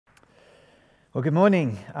Well, good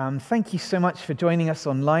morning. Thank you so much for joining us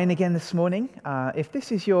online again this morning. If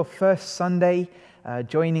this is your first Sunday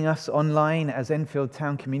joining us online as Enfield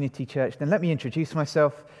Town Community Church, then let me introduce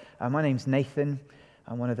myself. My name's Nathan.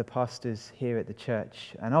 I'm one of the pastors here at the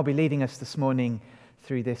church, and I'll be leading us this morning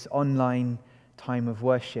through this online time of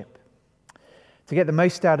worship. To get the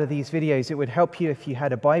most out of these videos, it would help you if you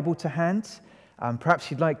had a Bible to hand. Perhaps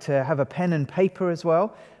you'd like to have a pen and paper as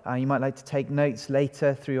well. You might like to take notes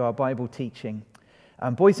later through our Bible teaching.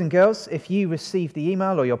 Boys and girls, if you received the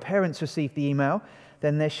email or your parents received the email,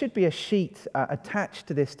 then there should be a sheet attached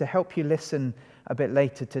to this to help you listen a bit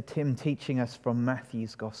later to Tim teaching us from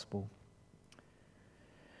Matthew's Gospel.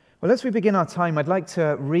 Well, as we begin our time, I'd like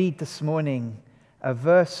to read this morning a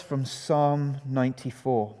verse from Psalm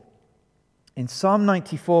 94. In Psalm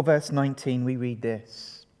 94, verse 19, we read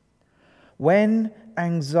this: "When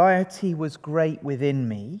anxiety was great within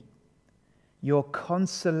me, your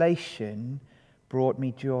consolation brought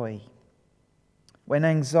me joy. When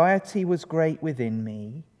anxiety was great within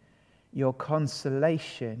me, your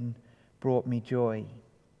consolation brought me joy."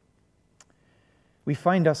 We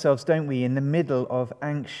find ourselves, don't we, in the middle of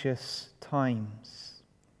anxious times.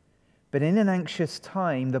 But in an anxious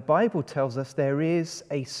time, the Bible tells us there is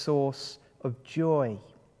a source of joy.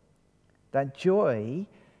 That joy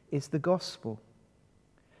is the gospel.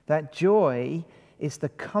 That joy is the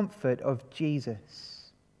comfort of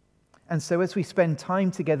Jesus. And so as we spend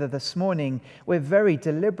time together this morning, we're very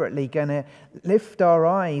deliberately going to lift our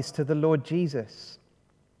eyes to the Lord Jesus.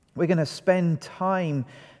 We're going to spend time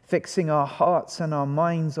fixing our hearts and our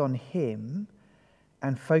minds on Him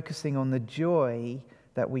and focusing on the joy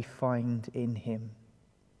that we find in Him.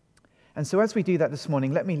 And so as we do that this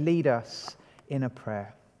morning, let me lead us in a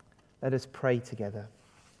prayer. Let us pray together.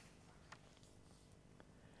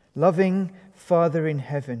 Loving Father in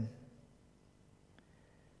heaven,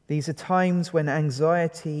 these are times when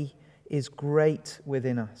anxiety is great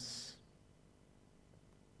within us.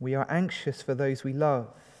 We are anxious for those we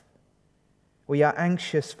love. We are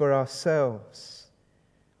anxious for ourselves.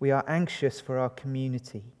 We are anxious for our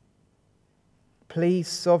community. Please,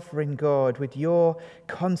 sovereign God, with your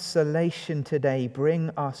consolation today, bring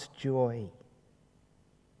us joy.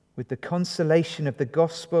 With the consolation of the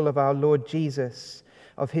gospel of our Lord Jesus,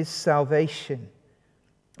 of His salvation,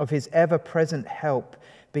 of His ever-present help,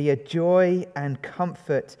 be a joy and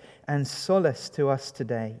comfort and solace to us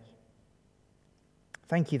today.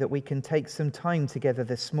 Thank you that we can take some time together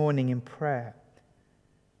this morning in prayer.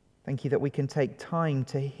 Thank you that we can take time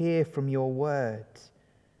to hear from your word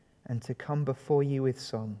and to come before you with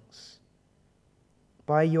songs.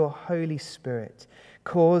 By your Holy Spirit,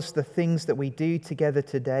 cause the things that we do together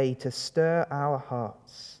today to stir our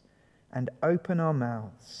hearts and open our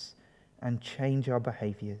mouths and change our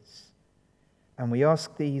behaviors. And we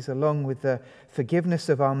ask these along with the forgiveness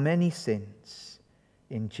of our many sins.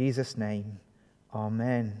 In Jesus' name,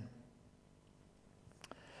 amen.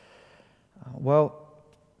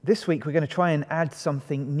 This week we're going to try and add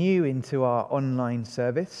something new into our online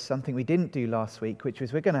service, something we didn't do last week, which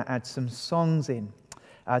was we're going to add some songs in.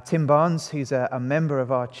 Tim Barnes, who's a member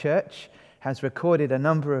of our church, has recorded a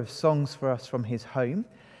number of songs for us from his home,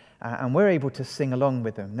 and we're able to sing along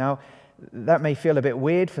with them. Now, that may feel a bit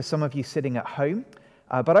weird for some of you sitting at home,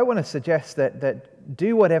 but I want to suggest that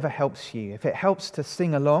do whatever helps you. If it helps to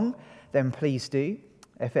sing along, then please do.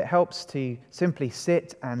 If it helps to simply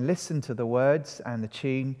sit and listen to the words and the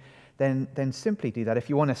tune, then simply do that. If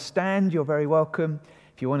you want to stand, you're very welcome.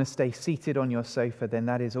 If you want to stay seated on your sofa, then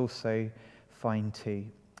that is also fine too.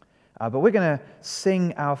 But we're going to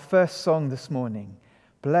sing our first song this morning.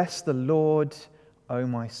 Bless the Lord, O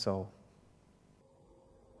my soul.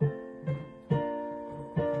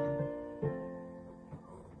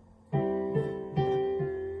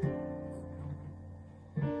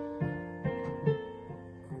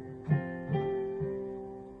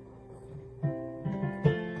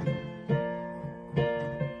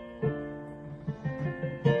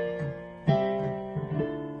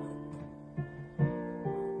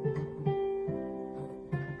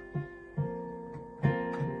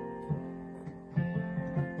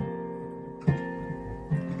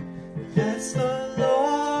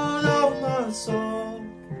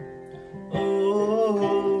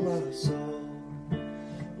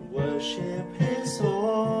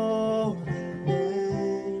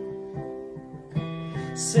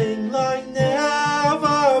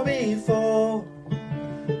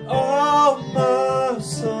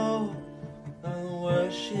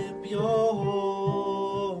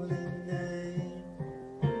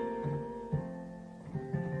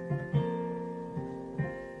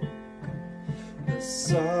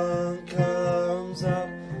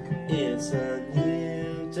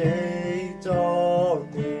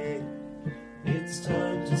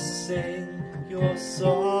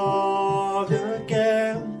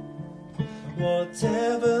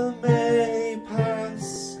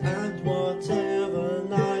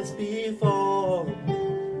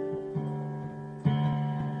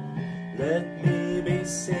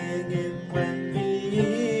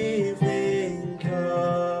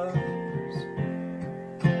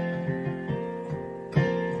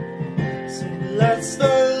 bless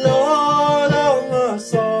the Lord, oh my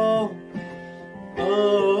soul,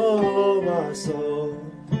 oh my soul.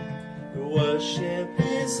 Worship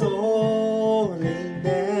His holy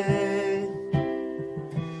name.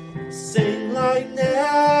 Sing like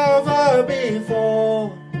never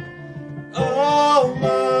before, oh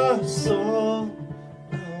my soul.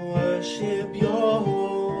 I worship Your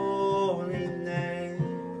holy name.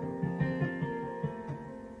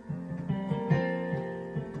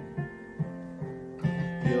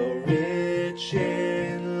 You're rich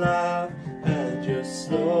in love and You're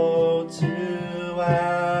slow to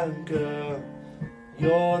anger.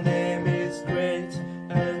 Your name is great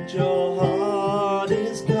and Your heart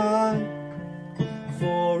is kind.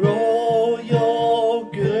 For all Your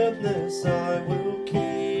goodness I will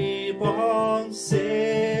keep on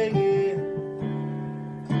singing.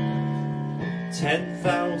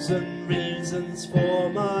 10,000 reasons for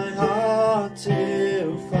my heart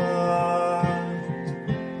to find.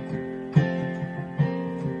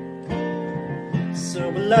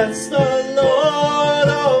 So bless the Lord,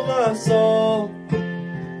 oh my soul,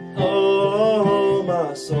 oh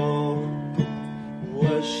my soul.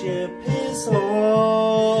 Worship His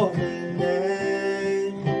holy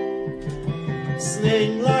name.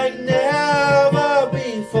 Sing like never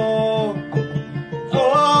before,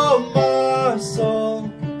 oh my soul.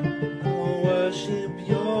 I'll worship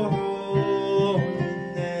Your holy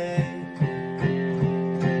name.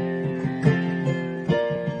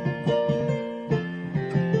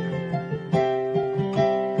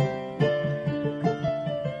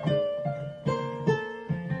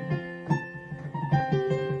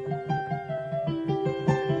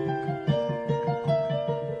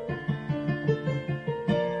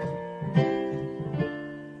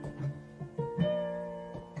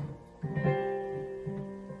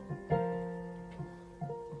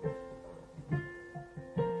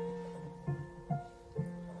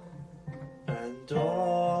 And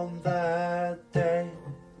on that day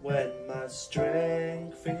when my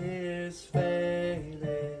strength is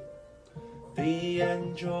failing, the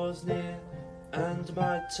end draws near and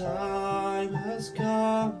my time has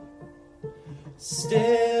come,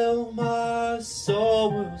 still my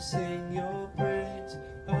soul will sing Your praise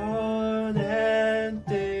unending.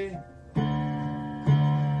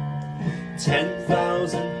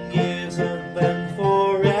 10,000 years and then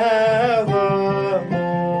forevermore.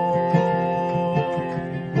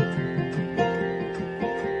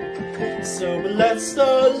 So bless the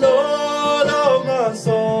Lord, oh my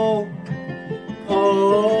soul,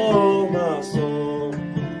 oh my soul.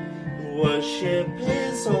 Worship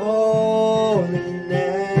His holy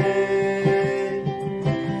name.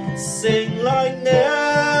 Sing like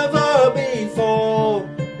never before,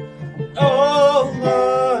 oh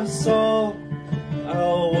my soul.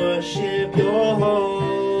 I'll worship Your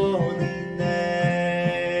holy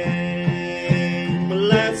name.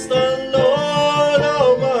 Bless the Lord,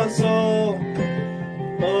 oh my soul,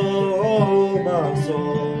 oh my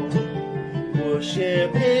soul.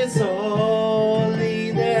 Worship His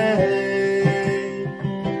holy name.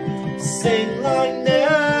 Sing like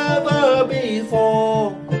never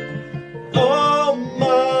before, oh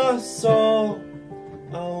my soul.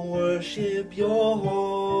 I'll worship Your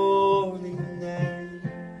holy name.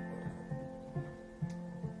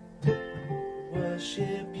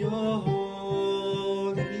 Worship Your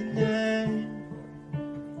holy name.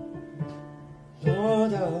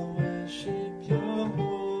 Lord, I'll worship Your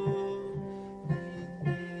holy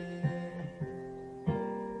name.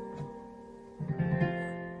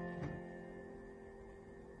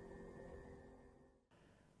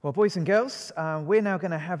 Well, boys and girls, we're now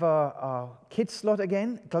going to have our kids slot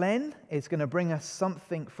again. Glenn is going to bring us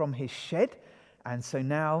something from his shed. And so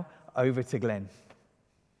now, over to Glenn.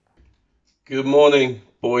 Good morning,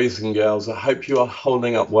 boys and girls. I hope you are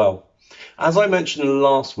holding up well. As I mentioned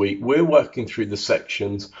last week, we're working through the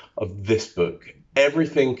sections of this book,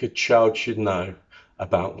 Everything a Child Should Know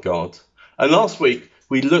About God. And last week,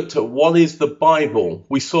 we looked at what is the Bible.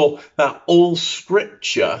 We saw that all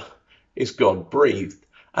scripture is God-breathed.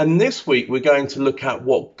 And this week, we're going to look at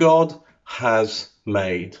what God has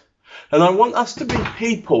made. And I want us to be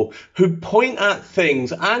people who point at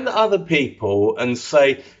things and other people and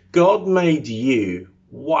say, God made you.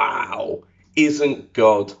 Wow, isn't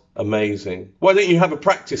God amazing? Why don't you have a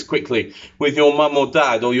practice quickly with your mum or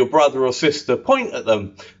dad or your brother or sister? Point at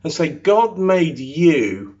them and say, God made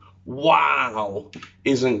you. Wow,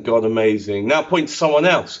 isn't God amazing? Now point to someone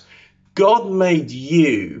else. God made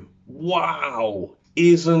you. Wow,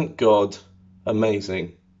 isn't God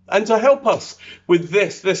amazing? And to help us with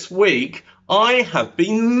this week, I have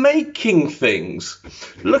been making things.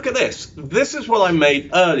 Look at this. This is what I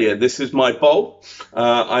made earlier. This is my bowl.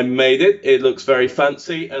 I made it. It looks very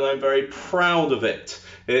fancy and I'm very proud of it.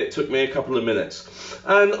 It took me a couple of minutes.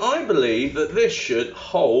 And I believe that this should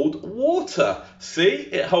hold water. See?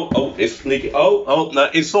 It hold. Oh, it's leaking. Oh, no,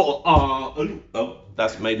 it's sort of,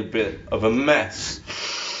 that's made a bit of a mess.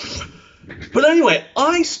 But anyway,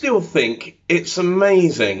 I still think it's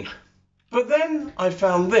amazing. But then I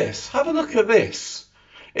found this. Have a look at this.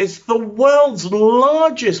 It's the world's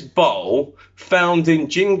largest bowl found in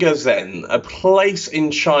Jingazhen, a place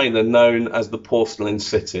in China known as the Porcelain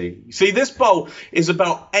City. You see, this bowl is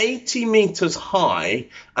about 80 meters high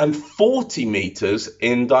and 40 meters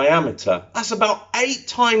in diameter. That's about 8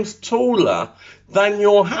 times taller than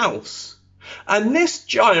your house. And this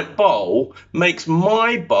giant bowl makes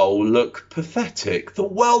my bowl look pathetic. The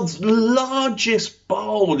world's largest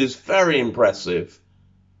bowl is very impressive.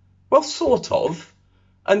 Well, sort of.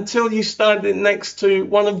 Until you stand it next to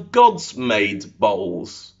one of God's made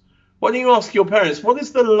bowls. Why don't you ask your parents, what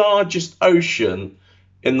is the largest ocean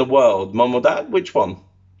in the world? Mum or Dad, which one?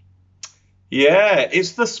 Yeah,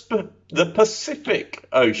 it's the Pacific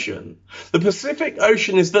Ocean. The Pacific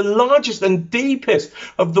Ocean is the largest and deepest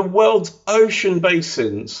of the world's ocean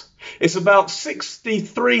basins. It's about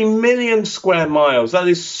 63 million square miles. That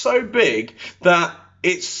is so big that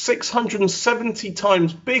it's 670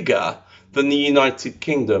 times bigger than the United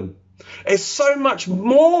Kingdom. It's so much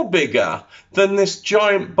more bigger than this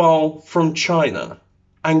giant bowl from China.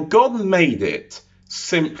 And God made it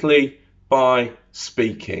simply by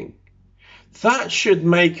speaking. That should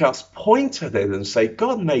make us point at it and say,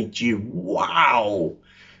 God made you. Wow!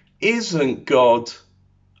 Isn't God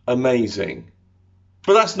amazing?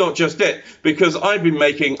 But that's not just it, because I've been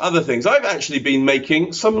making other things. I've actually been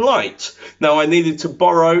making some light. Now, I needed to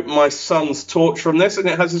borrow my son's torch from this, and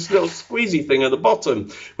it has this little squeezy thing at the bottom,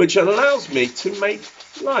 which allows me to make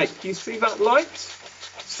light. Do you see that light?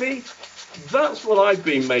 See, that's what I've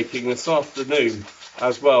been making this afternoon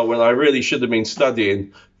as well, when I really should have been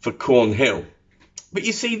studying for Cornhill. But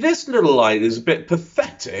you see, this little light is a bit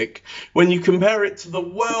pathetic when you compare it to the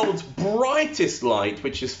world's brightest light,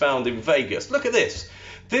 which is found in Vegas. Look at this.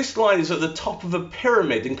 This light is at the top of a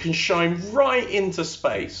pyramid and can shine right into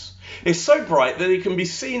space. It's so bright that it can be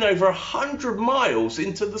seen over 100 miles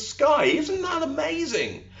into the sky. Isn't that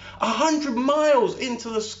amazing? 100 miles into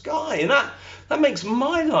the sky. And that makes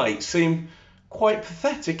my light seem quite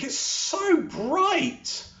pathetic. It's so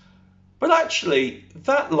bright. But actually,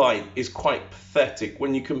 that light is quite pathetic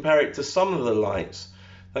when you compare it to some of the lights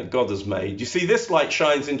that God has made. You see, this light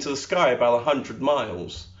shines into the sky about 100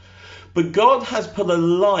 miles. But God has put a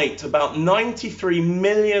light about 93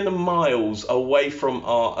 million miles away from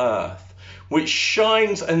our Earth, which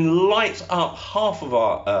shines and lights up half of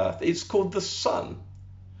our Earth. It's called the sun.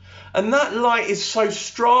 And that light is so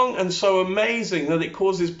strong and so amazing that it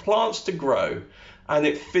causes plants to grow and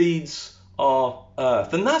it feeds our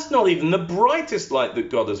Earth. And that's not even the brightest light that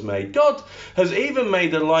God has made. God has even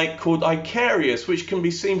made a light called Icarus, which can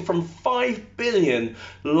be seen from 5 billion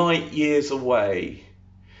light years away.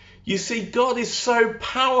 You see, God is so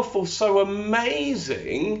powerful, so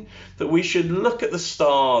amazing, that we should look at the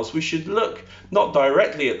stars. We should look not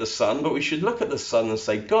directly at the sun, but we should look at the sun and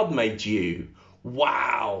say, God made you.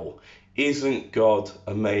 Wow! Isn't God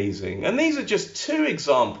amazing? And these are just 2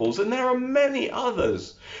 examples, and there are many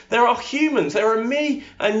others. There are humans, there are me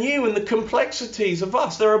and you and the complexities of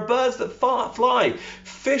us. There are birds that fly,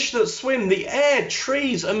 fish that swim, the air,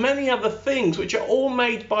 trees, and many other things which are all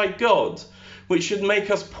made by God, which should make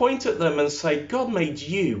us point at them and say, God made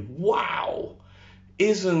you. Wow!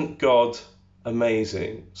 Isn't God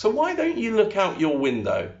amazing? So why don't you look out your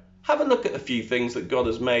window? Have a look at a few things that God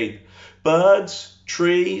has made. Birds,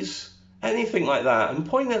 trees, anything like that, and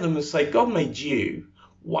point at them and say, God made you.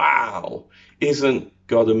 Wow, isn't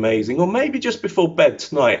God amazing? Or maybe just before bed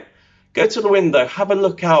tonight, go to the window, have a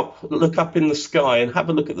look up in the sky and have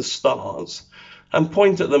a look at the stars and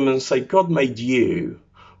point at them and say, God made you.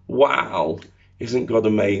 Wow, isn't God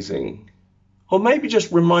amazing? Or maybe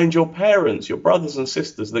just remind your parents, your brothers and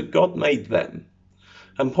sisters, that God made them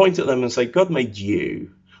and point at them and say, God made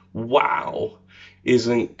you. Wow,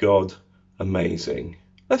 isn't God amazing?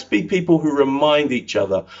 Let's be people who remind each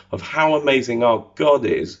other of how amazing our God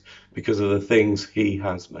is because of the things he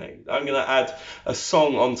has made. I'm going to add a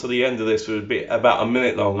song onto the end of this, which will be about a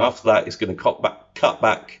minute long. After that, it's going to cut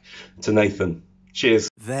back to Nathan. Cheers.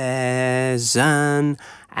 There's an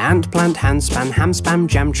ant, plant, hand span, ham spam,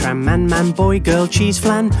 jam, tram, man, boy, girl, cheese,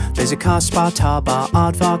 flan. There's a car, spa, tar, bar,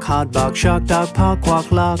 aardvark, hardbark, shark, dog, park,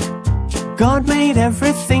 walk, lark. God made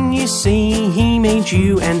everything you see. He made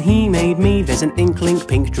you and he made me. There's an ink, link,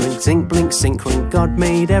 pink drink, zinc, blink, sync, rink. God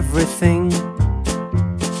made everything.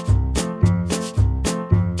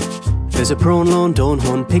 There's a prawn, lawn, dawn,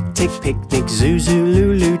 horn, pig, tick, picnic, zoo, zoo,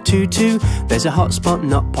 lulu, tutu. There's a hot spot,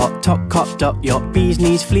 not pot, top, cot, dot, yacht, bees,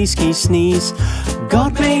 knees, flea, ski, sneeze.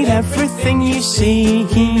 God made everything you see.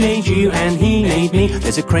 He made you and he made me.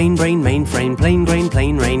 There's a crane, brain, mainframe, plain grain,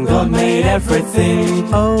 plain rain. God made everything.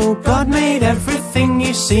 Oh, God made everything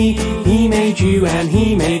you see. He made you and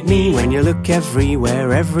he made me. When you look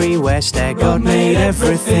everywhere, everywhere stare. God made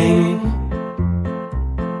everything.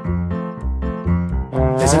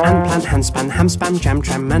 There's an ant, plant, handspan, ham, spam, jam,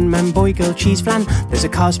 tram, man, boy, girl, cheese, flan. There's a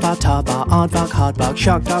car, spar, tar, bar, aardvark, hard bark,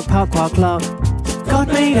 shark, dog, park, quark, lark. God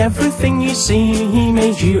made everything you see. He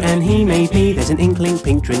made you and he made me. There's an inkling,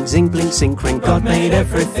 pink drink, zinc, blink, sync, rink. God made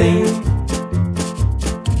everything.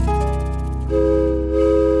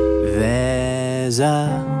 There's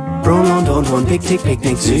a prawn, lawn, dawn, horn, pig, tick,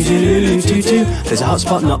 picnic, zoo, zoo, lulu, tutu. There's a hot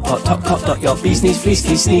spot, not pot, top, cot, dot, yacht, bee, sneeze, flea,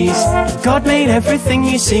 ski, sneeze. God made everything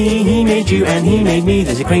you see. He made you and he made me.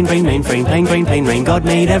 There's a crane, brain, mainframe, plain grain, plain rain. God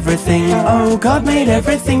made everything. Oh, God made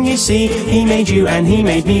everything you see. He made you and he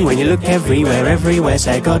made me. When you look everywhere, everywhere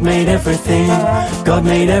say God made everything. God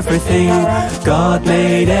made everything. God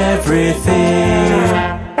made everything.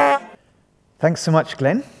 Thanks so much,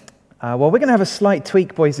 Glenn. Well, we're going to have a slight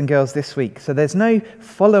tweak, boys and girls, this week. So there's no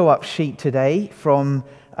follow-up sheet today from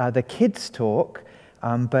the kids' talk.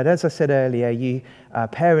 But as I said earlier, you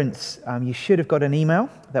parents, you should have got an email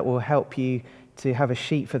that will help you to have a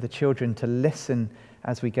sheet for the children to listen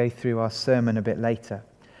as we go through our sermon a bit later.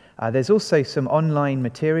 There's also some online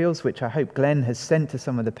materials, which I hope Glenn has sent to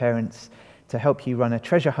some of the parents to help you run a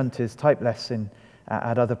treasure hunters type lesson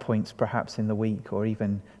at other points, perhaps in the week or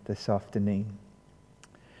even this afternoon.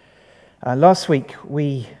 Last week,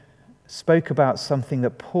 we spoke about something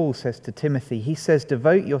that Paul says to Timothy. He says,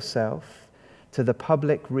 devote yourself to the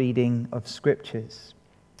public reading of Scriptures.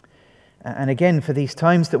 And again, for these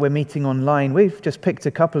times that we're meeting online, we've just picked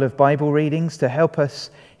a couple of Bible readings to help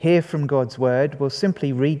us hear from God's Word. We'll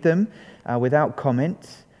simply read them without comment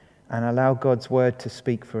and allow God's Word to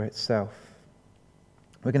speak for itself.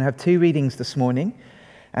 We're going to have two readings this morning,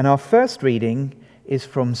 and our first reading is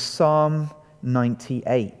from Psalm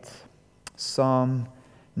 98. Psalm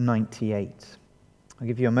 98. I'll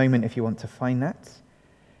give you a moment if you want to find that.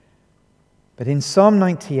 But in Psalm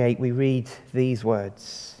 98 we read these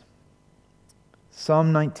words.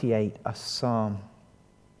 Psalm 98, a psalm.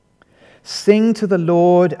 Sing to the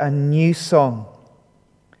Lord a new song,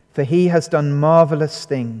 for he has done marvelous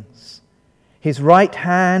things. His right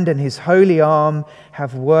hand and his holy arm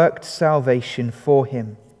have worked salvation for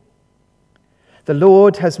him. The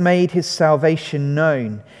Lord has made his salvation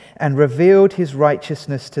known and revealed his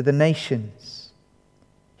righteousness to the nations.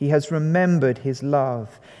 He has remembered his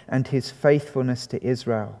love and his faithfulness to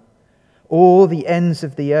Israel. All the ends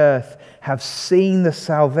of the earth have seen the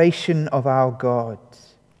salvation of our God.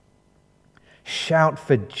 Shout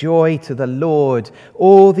for joy to the Lord,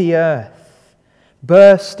 all the earth.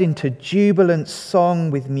 Burst into jubilant song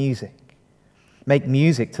with music. Make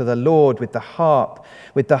music to the Lord with the harp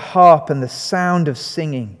and the sound of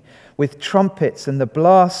singing, with trumpets and the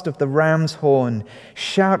blast of the ram's horn.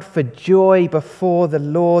 Shout for joy before the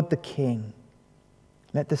Lord the King.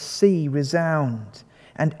 Let the sea resound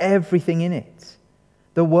and everything in it,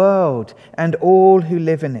 the world and all who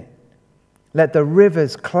live in it. Let the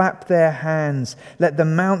rivers clap their hands. Let the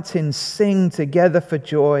mountains sing together for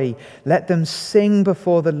joy. Let them sing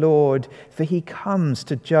before the Lord, for he comes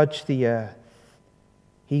to judge the earth.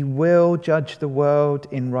 He will judge the world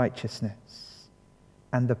in righteousness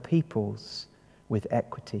and the peoples with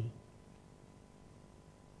equity.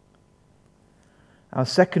 Our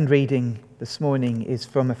second reading this morning is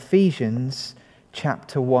from Ephesians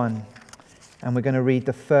chapter 1, and we're going to read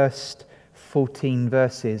the first 14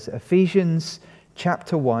 verses. Ephesians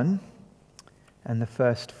chapter 1 and the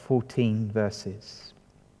first 14 verses.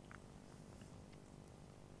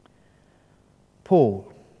 Paul,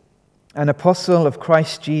 an apostle of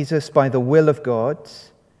Christ Jesus by the will of God,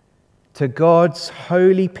 to God's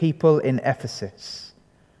holy people in Ephesus,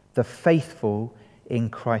 the faithful in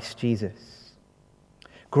Christ Jesus.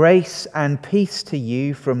 Grace and peace to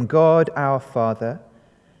you from God our Father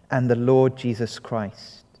and the Lord Jesus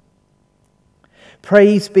Christ.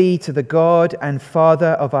 Praise be to the God and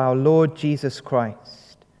Father of our Lord Jesus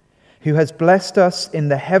Christ, who has blessed us in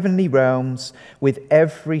the heavenly realms with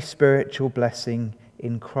every spiritual blessing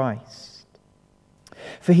in Christ.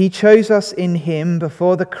 For he chose us in him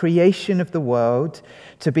before the creation of the world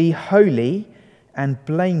to be holy and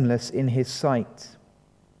blameless in his sight.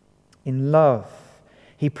 In love,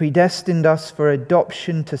 he predestined us for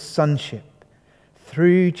adoption to sonship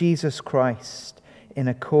through Jesus Christ in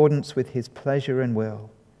accordance with his pleasure and will,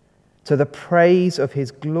 to the praise of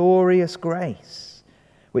his glorious grace,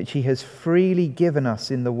 which he has freely given us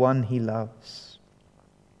in the one he loves.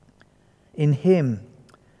 In him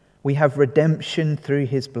we have redemption through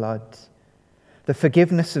his blood, the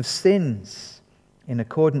forgiveness of sins in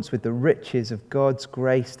accordance with the riches of God's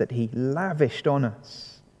grace that he lavished on us.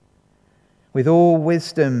 With all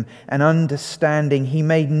wisdom and understanding, he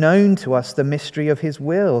made known to us the mystery of his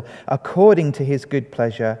will, according to his good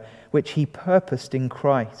pleasure, which he purposed in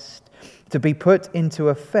Christ, to be put into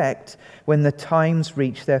effect when the times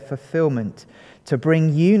reach their fulfillment, to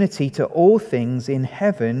bring unity to all things in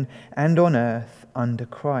heaven and on earth under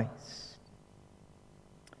Christ.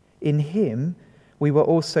 In him we were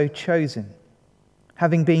also chosen,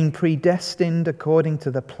 having been predestined according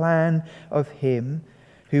to the plan of him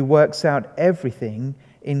who works out everything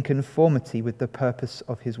in conformity with the purpose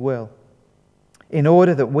of his will, in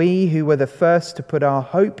order that we who were the first to put our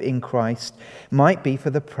hope in Christ might be for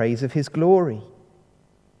the praise of his glory.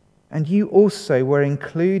 And you also were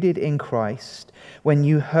included in Christ when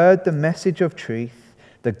you heard the message of truth,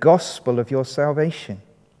 the gospel of your salvation.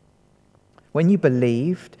 When you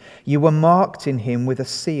believed, you were marked in him with a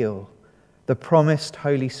seal, the promised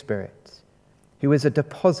Holy Spirit, who is a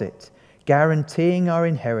deposit guaranteeing our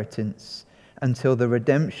inheritance until the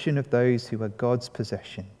redemption of those who are God's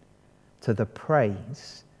possession, to the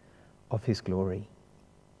praise of his glory.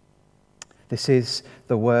 This is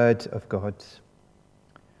the word of God.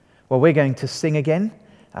 Well, we're going to sing again.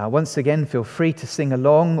 Once again, feel free to sing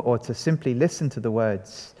along or to simply listen to the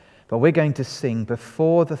words. But we're going to sing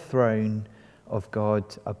before the throne of God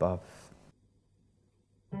above.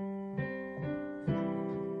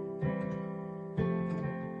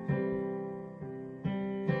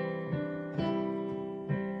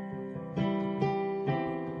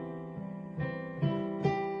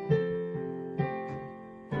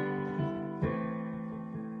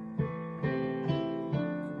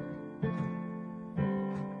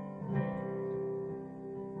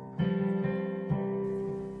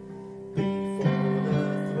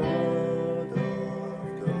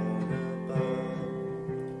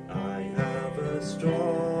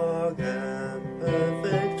 Strong and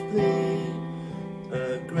perfect plea,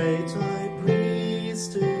 a great high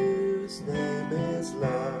priest whose name is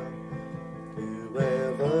love,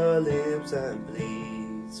 whoever lives and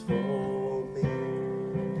bleeds for me.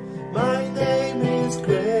 My name is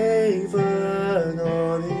graven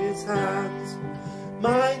on his hands,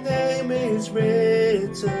 my name is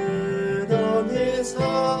written on his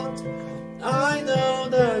heart. I know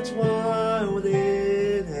that while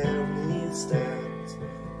in heaven he stands,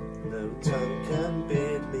 no tongue can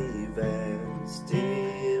bid me thence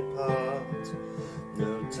depart.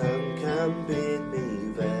 No tongue can bid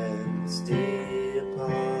me thence depart.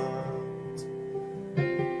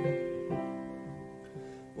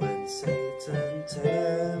 When Satan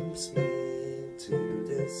tempts me to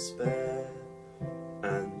despair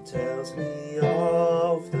and tells me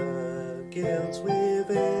of the guilt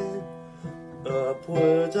within,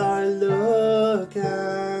 upward I look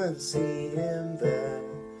and see him there,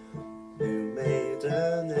 who made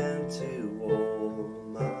an end to all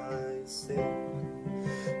my sin.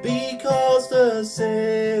 Because the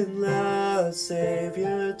sinless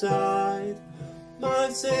Saviour died, my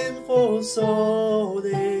sinful soul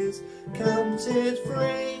is counted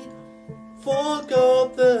free, for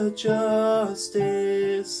God the just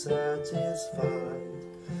is satisfied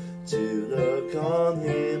to look on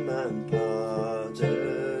him and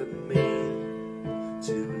pardon me,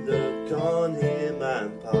 to look on him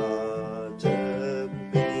and pardon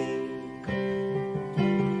me.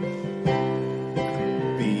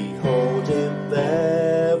 Behold him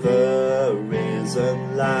there, the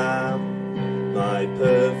risen Lamb, my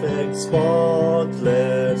perfect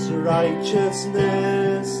spotless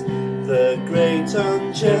righteousness, the great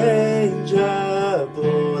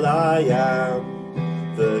unchangeable I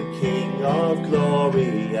am, the King of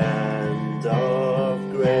glory and of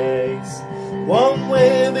grace. One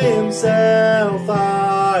with himself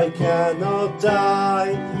I cannot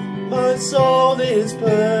die, my soul is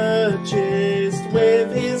purchased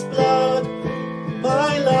with his blood,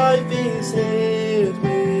 my life is hid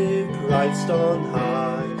with Christ on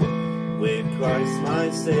high, with Christ my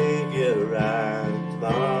Saviour and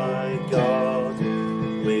my God,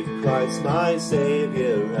 with Christ my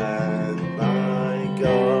Saviour and my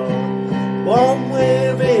God. One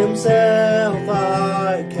with himself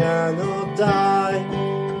I cannot die,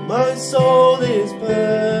 my soul is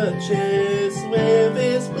purchased with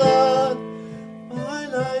his blood, my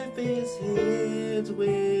life is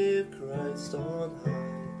Christ on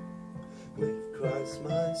high, with Christ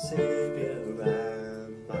my Saviour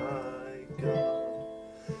and my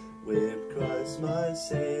God, with Christ my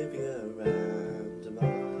Saviour and my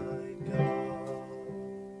God.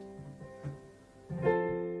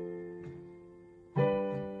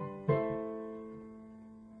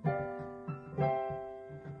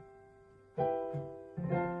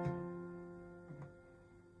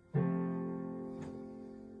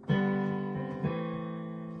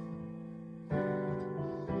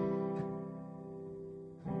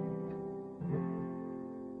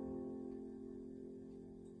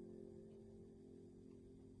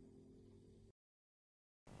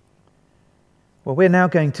 Well, we're now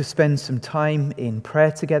going to spend some time in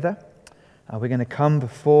prayer together. We're going to come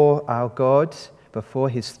before our God, before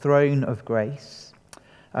his throne of grace.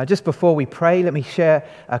 Just before we pray, let me share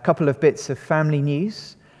a couple of bits of family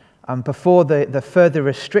news. Before the further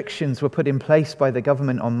restrictions were put in place by the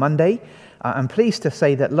government on Monday, I'm pleased to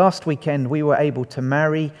say that last weekend we were able to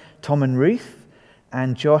marry Tom and Ruth,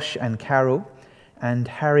 and Josh and Carol, and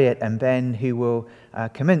Harriet and Ben, who will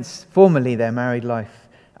commence formally their married life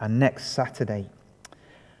next Saturday.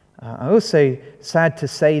 I'm also sad to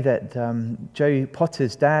say that Joe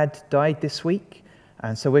Potter's dad died this week,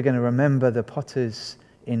 and so we're going to remember the Potters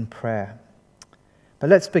in prayer. But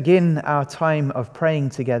let's begin our time of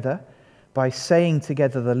praying together by saying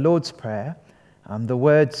together the Lord's Prayer. The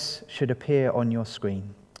words should appear on your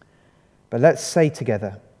screen. But let's say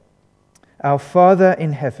together, Our Father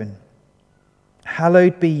in heaven,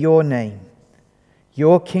 hallowed be your name.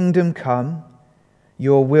 Your kingdom come.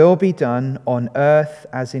 Your will be done on earth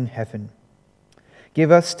as in heaven. Give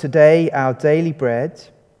us today our daily bread.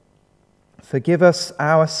 Forgive us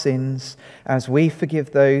our sins as we forgive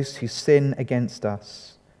those who sin against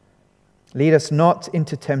us. Lead us not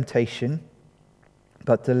into temptation,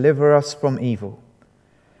 but deliver us from evil.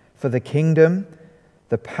 For the kingdom,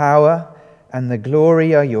 the power, and the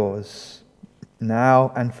glory are yours,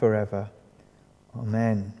 now and forever.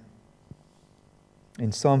 Amen.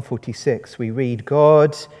 In Psalm 46, we read,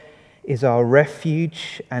 God is our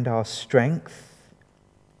refuge and our strength,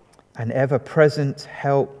 an ever-present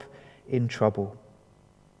help in trouble.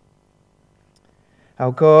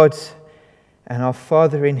 Our God and our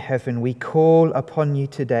Father in heaven, we call upon you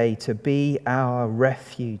today to be our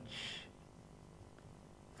refuge.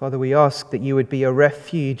 Father, we ask that you would be a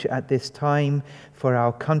refuge at this time for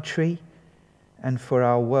our country and for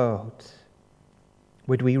our world.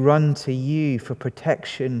 Would we run to you for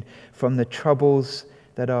protection from the troubles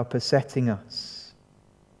that are besetting us?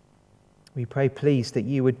 We pray, please, that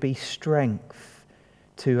you would be strength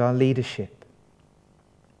to our leadership.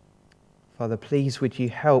 Father, please, would you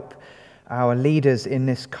help our leaders in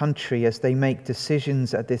this country as they make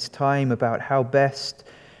decisions at this time about how best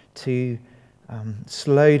to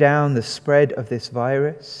slow down the spread of this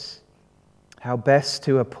virus, how best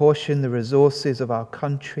to apportion the resources of our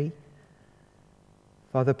country.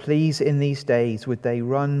 Father, please, in these days, would they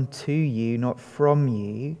run to you, not from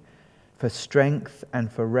you, for strength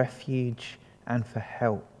and for refuge and for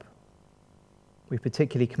help. We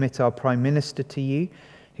particularly commit our Prime Minister to you,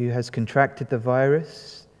 who has contracted the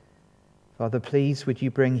virus. Father, please, would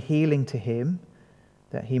you bring healing to him,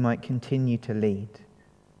 that he might continue to lead.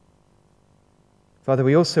 Father,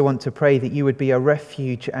 we also want to pray that you would be a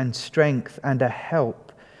refuge and strength and a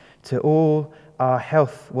help to all our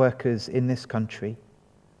health workers in this country.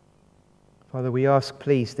 Father, we ask,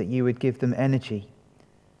 please, that you would give them energy,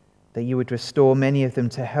 that you would restore many of them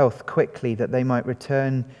to health quickly, that they might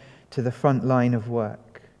return to the front line of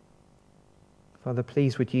work. Father,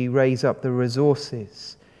 please, would you raise up the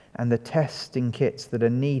resources and the testing kits that are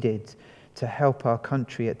needed to help our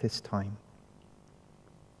country at this time.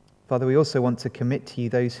 Father, we also want to commit to you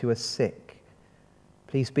those who are sick.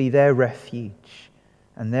 Please be their refuge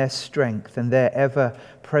and their strength and their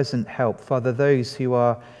ever-present help. Father, those who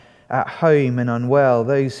are at home and unwell,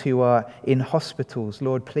 those who are in hospitals,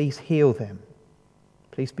 Lord, please heal them.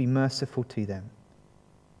 Please be merciful to them.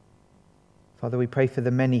 Father, we pray for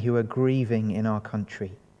the many who are grieving in our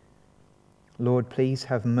country. Lord, please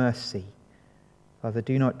have mercy. Father,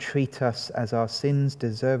 do not treat us as our sins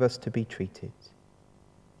deserve us to be treated.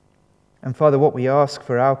 And Father, what we ask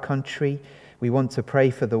for our country, we want to pray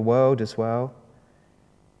for the world as well.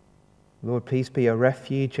 Lord, please be a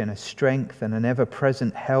refuge and a strength and an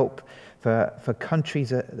ever-present help for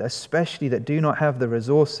countries especially that do not have the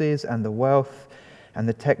resources and the wealth and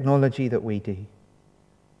the technology that we do.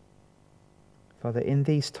 Father, in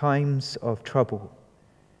these times of trouble,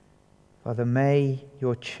 Father, may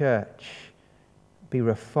your church be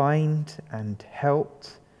refined and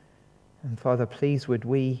helped. And Father, please would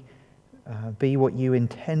we be what you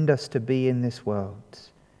intend us to be in this world,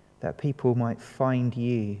 that people might find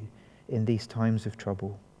you in these times of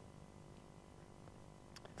trouble.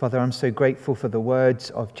 Father, I'm so grateful for the words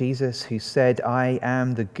of Jesus who said, I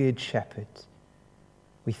am the good shepherd.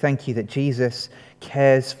 We thank you that Jesus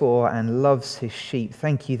cares for and loves his sheep.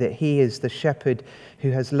 Thank you that he is the shepherd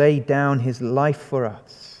who has laid down his life for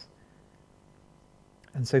us.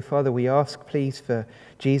 And so, Father, we ask, please, for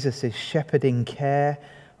Jesus' shepherding care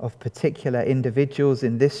of particular individuals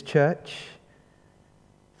in this church.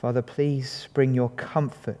 Father, please bring your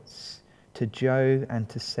comforts to Joe and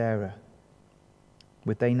to Sarah.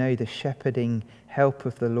 Would they know the shepherding help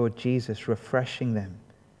of the Lord Jesus, refreshing them,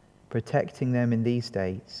 protecting them in these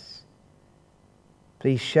days.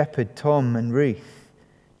 Please shepherd Tom and Ruth,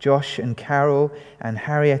 Josh and Carol, and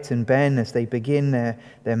Harriet and Ben as they begin their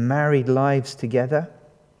married lives together.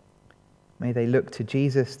 May they look to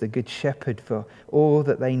Jesus, the Good Shepherd, for all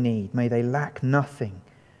that they need. May they lack nothing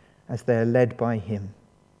as they are led by him.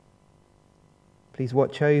 Please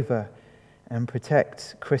watch over and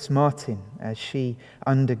protect Chris Martin as she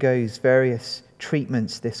undergoes various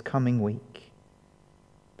treatments this coming week.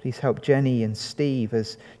 Please help Jenny and Steve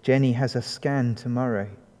as Jenny has a scan tomorrow.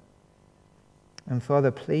 And Father,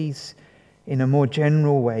 please, in a more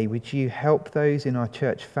general way, would you help those in our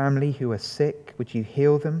church family who are sick? Would you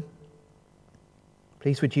heal them?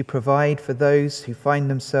 Please, would you provide for those who find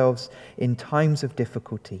themselves in times of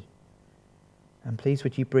difficulty? And please,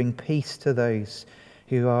 would you bring peace to those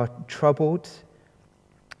who are troubled,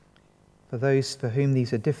 for those for whom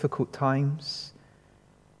these are difficult times,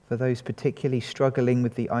 for those particularly struggling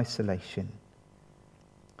with the isolation.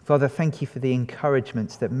 Father, thank you for the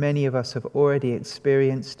encouragements that many of us have already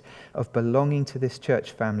experienced of belonging to this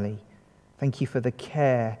church family. Thank you for the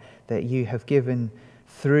care that you have given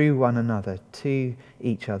through one another to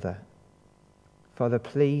each other. Father,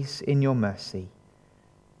 please, in your mercy,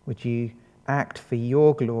 would you act for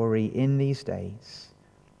your glory in these days?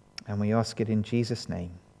 And we ask it in Jesus'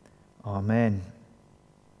 name. Amen.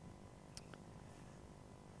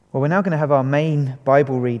 Well, we're now going to have our main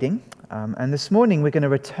Bible reading. And this morning we're going to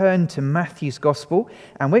return to Matthew's Gospel.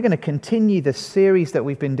 And we're going to continue the series that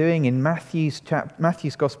we've been doing in Matthew's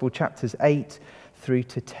Gospel, chapters 8 through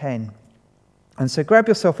to 10. And so grab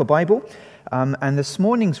yourself a Bible. And this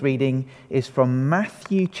morning's reading is from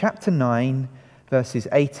Matthew chapter 9, verses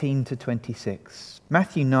 18 to 26.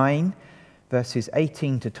 Matthew 9, verses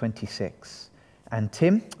 18 to 26. And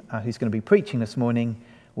Tim, who's going to be preaching this morning,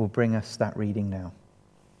 will bring us that reading now.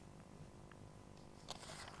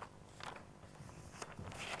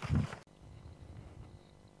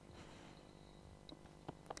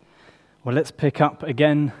 Well, let's pick up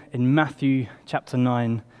again in Matthew chapter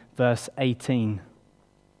 9, verse 18.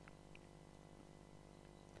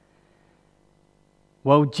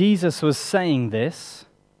 While Jesus was saying this,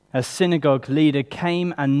 a synagogue leader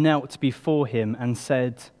came and knelt before him and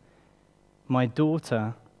said, "My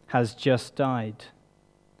daughter has just died,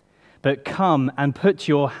 but come and put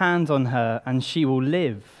your hand on her and she will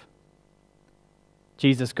live."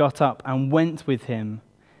 Jesus got up and went with him,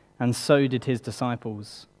 and so did his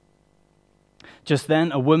disciples. Just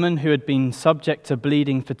then, a woman who had been subject to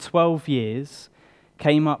bleeding for 12 years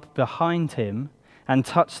came up behind him and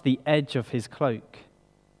touched the edge of his cloak.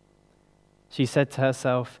 She said to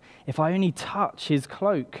herself, "If I only touch his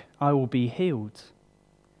cloak, I will be healed."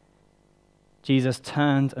 Jesus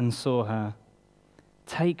turned and saw her.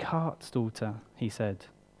 "Take heart, daughter," he said.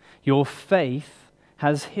 "Your faith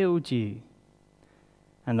has healed you."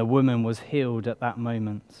 And the woman was healed at that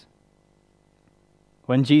moment.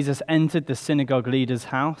 When Jesus entered the synagogue leader's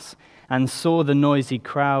house and saw the noisy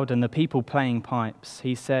crowd and the people playing pipes,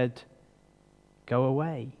 he said, "Go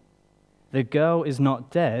away. The girl is not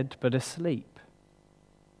dead, but asleep."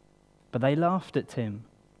 But they laughed at him.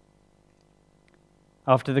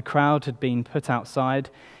 After the crowd had been put outside,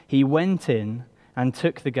 he went in and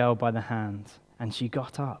took the girl by the hand, and she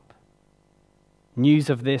got up. News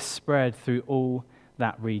of this spread through all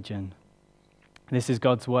that region. This is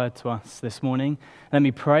God's word to us this morning. Let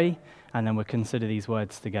me pray, and then we'll consider these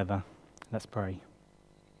words together. Let's pray.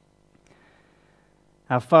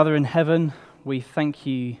 Our Father in heaven, we thank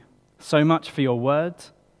you so much for your word.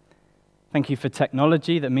 Thank you for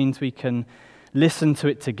technology that means we can listen to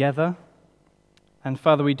it together. And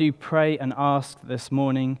Father, we do pray and ask this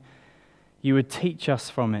morning you would teach us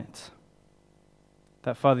from it.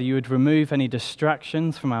 That, Father, you would remove any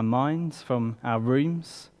distractions from our minds, from our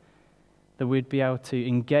rooms, that we'd be able to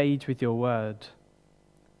engage with your word,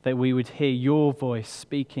 that we would hear your voice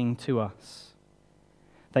speaking to us,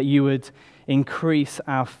 that you would increase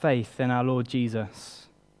our faith in our Lord Jesus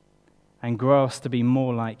and grow us to be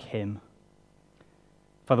more like him.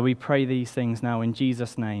 Father, we pray these things now in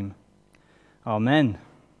Jesus' name. Amen.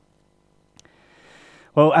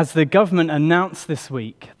 Well, as the government announced this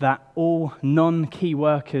week that all non-key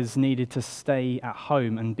workers needed to stay at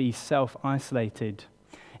home and be self-isolated,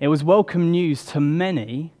 it was welcome news to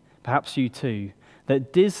many, perhaps you too,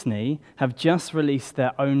 that Disney have just released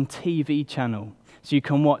their own TV channel, so you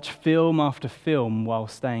can watch film after film while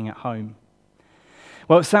staying at home.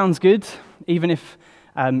 Well, it sounds good, even if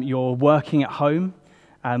you're working at home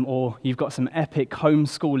or you've got some epic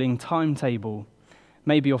homeschooling timetable.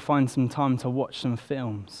 Maybe you'll find some time to watch some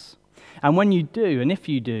films. And when you do, and if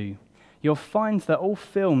you do, you'll find that all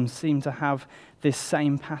films seem to have this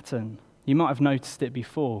same pattern. You might have noticed it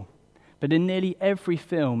before, but in nearly every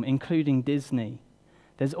film, including Disney,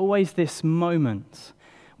 there's always this moment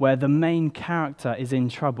where the main character is in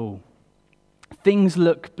trouble. Things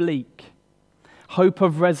look bleak. Hope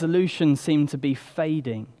of resolution seems to be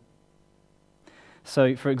fading.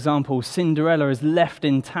 So, for example, Cinderella is left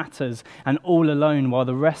in tatters and all alone while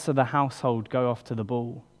the rest of the household go off to the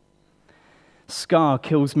ball. Scar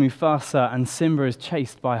kills Mufasa and Simba is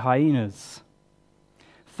chased by hyenas.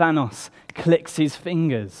 Thanos clicks his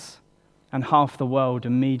fingers and half the world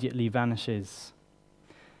immediately vanishes.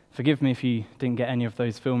 Forgive me if you didn't get any of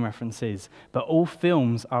those film references, but all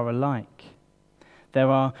films are alike.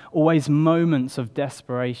 There are always moments of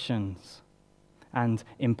desperations and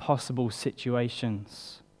impossible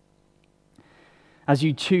situations. As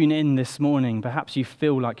you tune in this morning, perhaps you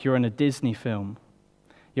feel like you're in a Disney film.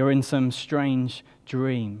 You're in some strange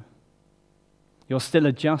dream. You're still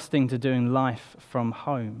adjusting to doing life from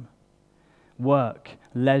home. Work,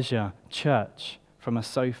 leisure, church from a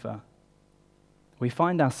sofa. We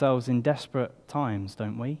find ourselves in desperate times,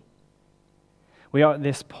 don't we? We are at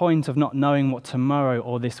this point of not knowing what tomorrow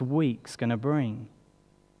or this week's going to bring.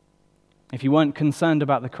 If you weren't concerned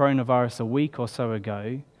about the coronavirus a week or so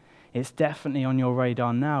ago, it's definitely on your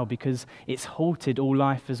radar now because it's halted all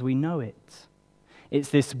life as we know it. It's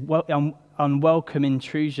this unwelcome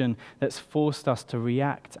intrusion that's forced us to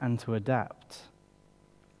react and to adapt.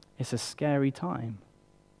 It's a scary time.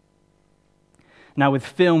 Now, with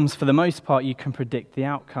films, for the most part, you can predict the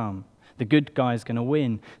outcome. The good guy's going to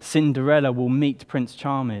win. Cinderella will meet Prince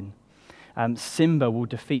Charming. Simba will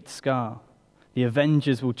defeat Scar. The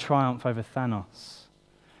Avengers will triumph over Thanos.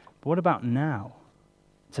 But what about now?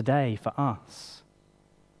 Today, for us?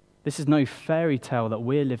 This is no fairy tale that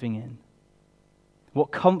we're living in. What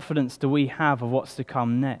confidence do we have of what's to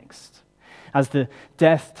come next? As the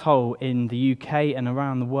death toll in the UK and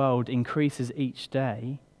around the world increases each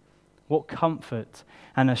day, what comfort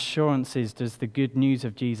and assurances does the good news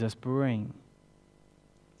of Jesus bring?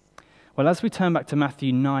 Well, as we turn back to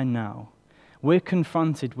Matthew 9 now, we're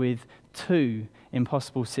confronted with two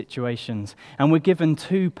impossible situations, and we're given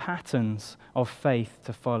two patterns of faith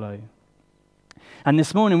to follow. And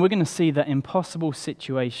this morning, we're going to see that impossible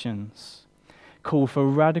situations call for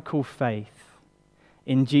radical faith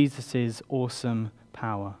in Jesus' awesome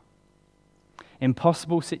power.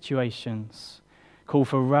 Impossible situations call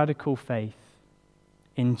for radical faith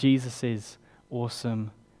in Jesus'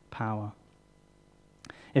 awesome power.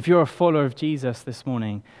 If you're a follower of Jesus this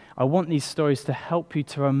morning, I want these stories to help you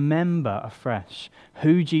to remember afresh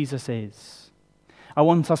who Jesus is. I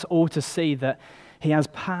want us all to see that he has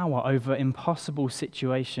power over impossible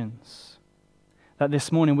situations. That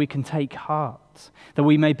this morning we can take heart, that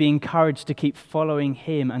we may be encouraged to keep following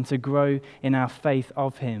him and to grow in our faith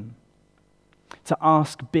of him. To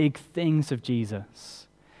ask big things of Jesus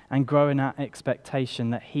and grow in our expectation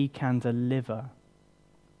that he can deliver.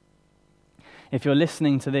 If you're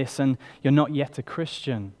listening to this and you're not yet a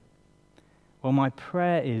Christian, well, my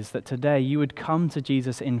prayer is that today you would come to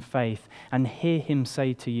Jesus in faith and hear him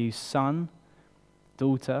say to you, son,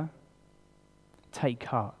 daughter, take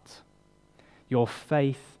heart. Your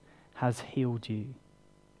faith has healed you.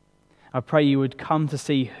 I pray you would come to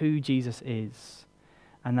see who Jesus is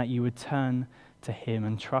and that you would turn to him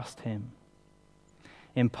and trust him.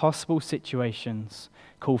 Impossible situations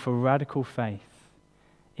call for radical faith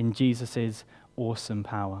in Jesus' awesome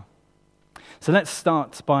power. So let's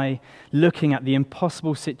start by looking at the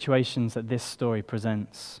impossible situations that this story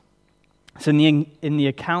presents. So in the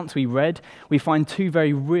account we read, we find two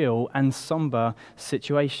very real and somber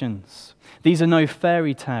situations. These are no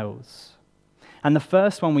fairy tales. And the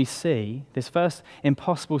first one we see, this first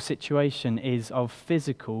impossible situation, is of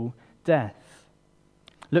physical death.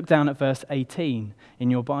 Look down at verse 18 in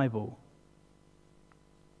your Bible.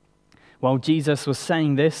 While Jesus was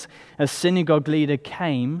saying this, a synagogue leader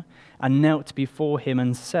came and knelt before him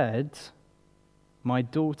and said, "My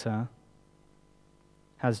daughter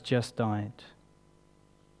has just died.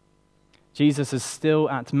 Jesus is still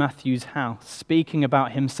at Matthew's house, speaking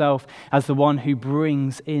about himself as the one who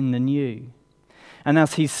brings in the new. And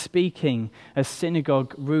as he's speaking, a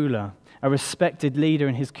synagogue ruler, a respected leader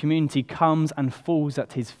in his community, comes and falls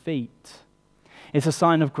at his feet. It's a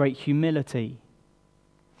sign of great humility.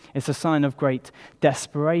 It's a sign of great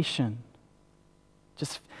desperation.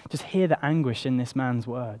 Just hear the anguish in this man's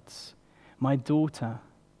words. My daughter,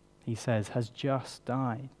 he says, has just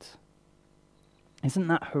died. Isn't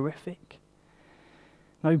that horrific?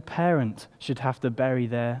 No parent should have to bury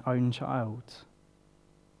their own child.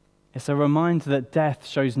 It's a reminder that death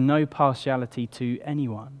shows no partiality to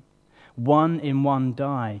anyone. One in one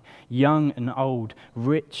die, young and old,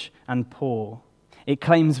 rich and poor. It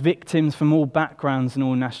claims victims from all backgrounds and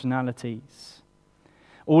all nationalities.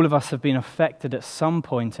 All of us have been affected at some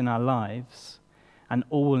point in our lives, and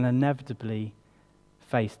all inevitably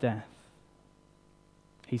face death.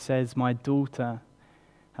 He says, my daughter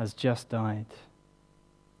has just died.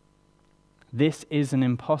 This is an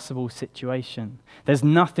impossible situation. There's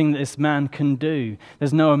nothing that this man can do.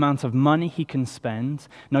 There's no amount of money he can spend,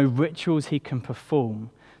 no rituals he can perform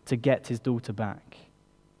to get his daughter back.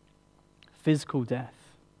 Physical death.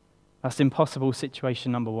 That's impossible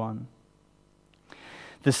situation number one.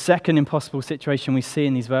 The second impossible situation we see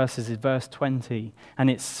in these verses is verse 20, and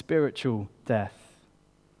it's spiritual death.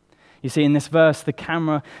 You see, in this verse, the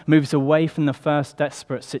camera moves away from the first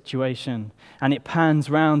desperate situation, and it pans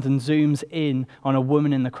round and zooms in on a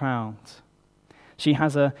woman in the crowd. She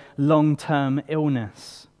has a long-term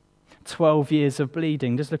illness, 12 years of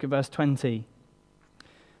bleeding. Just look at verse 20.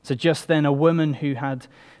 So just then, a woman who had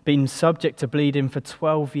been subject to bleeding for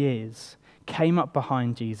 12 years came up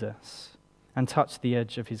behind Jesus and touched the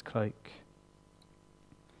edge of his cloak.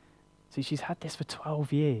 See, she's had this for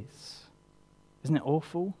 12 years. Isn't it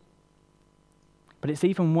awful? But it's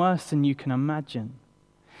even worse than you can imagine,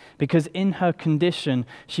 because in her condition,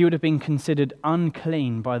 she would have been considered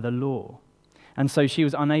unclean by the law, and so she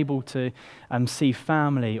was unable to see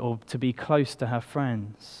family or to be close to her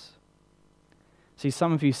friends. See,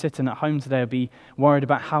 some of you sitting at home today will be worried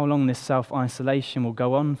about how long this self-isolation will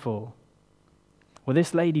go on for. Well,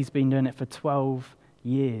 this lady's been doing it for 12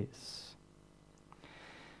 years.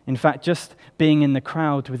 In fact, just being in the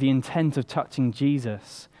crowd with the intent of touching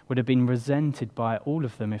Jesus would have been resented by all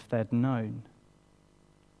of them if they'd known.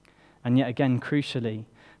 And yet again, crucially,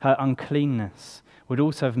 her uncleanness would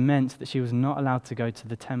also have meant that she was not allowed to go to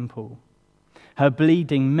the temple. Her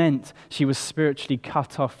bleeding meant she was spiritually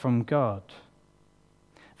cut off from God.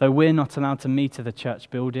 Though we're not allowed to meet at the church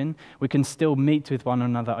building, we can still meet with one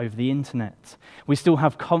another over the internet. We still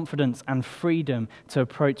have confidence and freedom to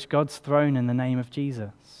approach God's throne in the name of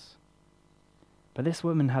Jesus. But this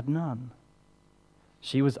woman had none.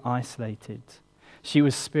 She was isolated. She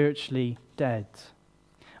was spiritually dead,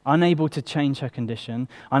 unable to change her condition,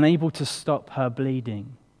 unable to stop her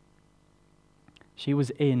bleeding. She was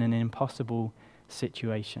in an impossible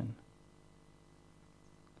situation.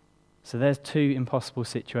 So there's two impossible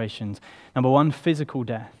situations. Number one, physical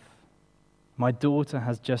death. My daughter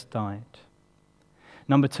has just died.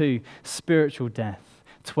 Number two, spiritual death.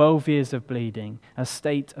 12 years of bleeding, a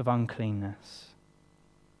state of uncleanness.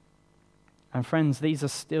 And friends, these are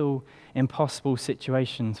still impossible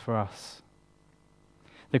situations for us.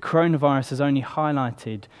 The coronavirus has only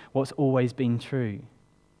highlighted what's always been true.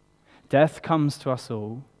 Death comes to us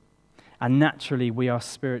all, and naturally we are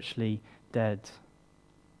spiritually dead.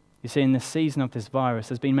 You see, in this season of this virus,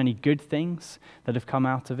 there's been many good things that have come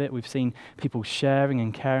out of it. We've seen people sharing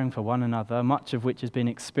and caring for one another, much of which has been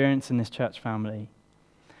experienced in this church family.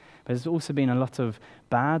 But there's also been a lot of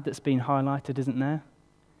bad that's been highlighted, isn't there?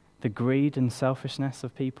 The greed and selfishness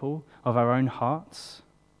of people, of our own hearts.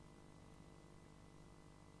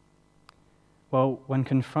 Well, when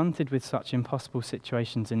confronted with such impossible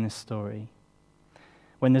situations in this story,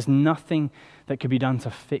 when there's nothing that could be done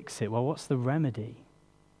to fix it, well, what's the remedy?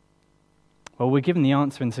 Well, we're given the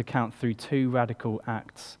answer in this account through two radical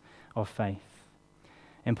acts of faith.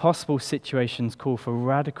 Impossible situations call for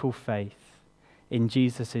radical faith in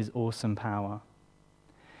Jesus' awesome power.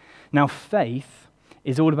 Now, faith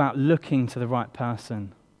is all about looking to the right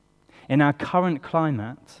person. In our current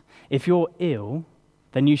climate, if you're ill,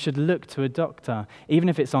 then you should look to a doctor, even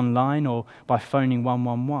if it's online or by phoning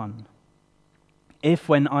 111. If,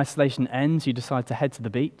 when isolation ends, you decide to head to the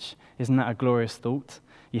beach, isn't that a glorious thought?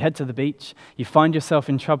 You head to the beach, you find yourself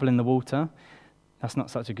in trouble in the water, that's not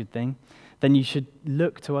such a good thing, then you should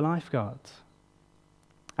look to a lifeguard.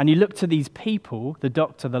 And you look to these people, the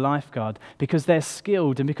doctor, the lifeguard, because they're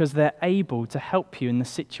skilled and because they're able to help you in the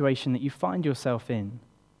situation that you find yourself in.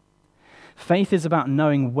 Faith is about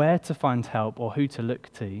knowing where to find help or who to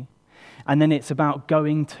look to, And then it's about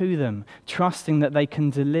going to them, trusting that they can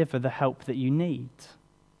deliver the help that you need.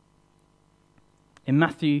 In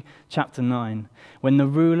Matthew chapter 9, when the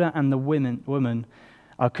ruler and the woman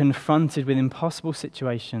are confronted with impossible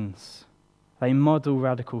situations, they model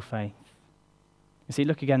radical faith. You see,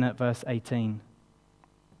 look again at verse 18.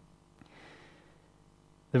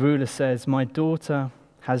 The ruler says, "My daughter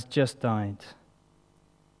has just died.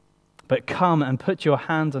 But come and put your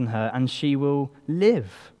hand on her, and she will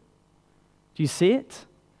live." Do you see it?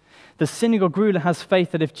 The synagogue ruler has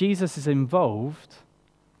faith that if Jesus is involved,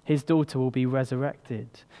 his daughter will be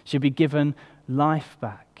resurrected. She'll be given life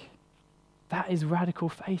back. That is radical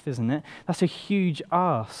faith, isn't it? That's a huge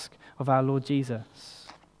ask of our Lord Jesus.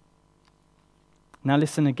 Now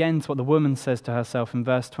listen again to what the woman says to herself in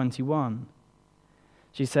verse 21.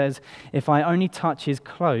 She says, "If I only touch his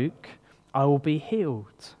cloak, I will be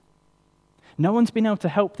healed." No one's been able to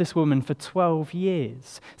help this woman for 12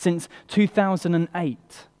 years, since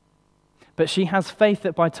 2008. But she has faith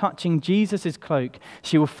that by touching Jesus' cloak,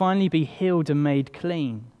 she will finally be healed and made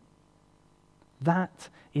clean. That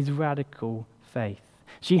is radical faith.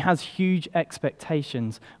 She has huge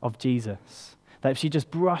expectations of Jesus, that if she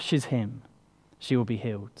just brushes him, she will be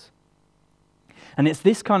healed. And it's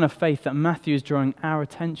this kind of faith that Matthew is drawing our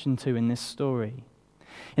attention to in this story.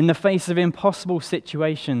 In the face of impossible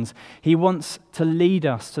situations, he wants to lead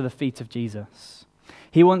us to the feet of Jesus.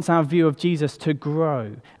 He wants our view of Jesus to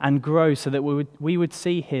grow and grow so that we would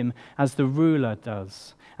see him as the ruler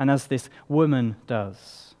does and as this woman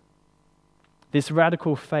does. This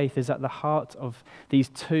radical faith is at the heart of these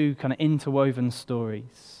two kind of interwoven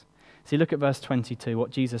stories. See, look at verse 22,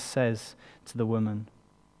 what Jesus says to the woman.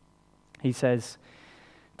 He says,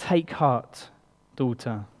 "Take heart,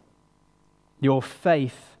 daughter. Your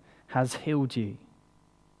faith has healed you."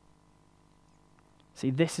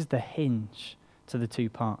 See, this is the hinge to the two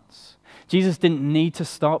parts. Jesus didn't need to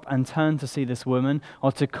stop and turn to see this woman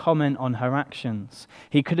or to comment on her actions.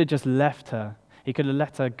 He could have just left her. He could have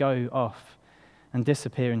let her go off and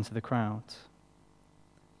disappear into the crowd.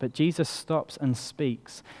 But Jesus stops and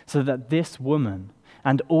speaks so that this woman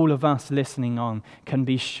and all of us listening on can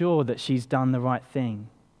be sure that she's done the right thing.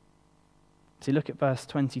 See, look at verse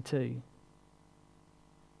 22.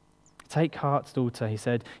 "Take heart, daughter," he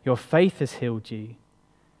said, "your faith has healed you."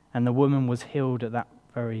 And the woman was healed at that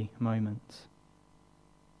very moment.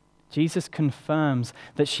 Jesus confirms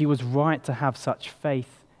that she was right to have such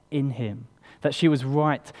faith in him, that she was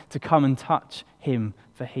right to come and touch him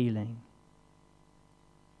for healing.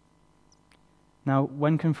 Now,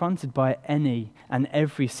 when confronted by any and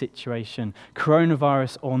every situation,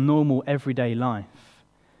 coronavirus or normal everyday life,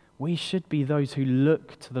 we should be those who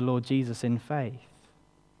look to the Lord Jesus in faith.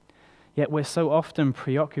 Yet we're so often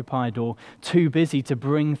preoccupied or too busy to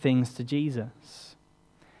bring things to Jesus.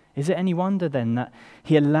 Is it any wonder then that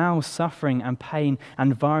he allows suffering and pain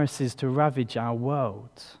and viruses to ravage our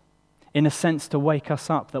world? In a sense, to wake us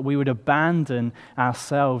up that we would abandon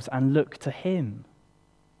ourselves and look to him.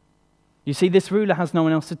 You see, this ruler has no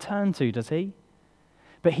one else to turn to, does he?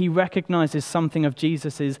 But he recognizes something of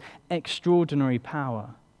Jesus' extraordinary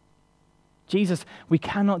power. Jesus, we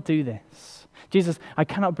cannot do this. Jesus, I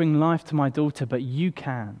cannot bring life to my daughter, but you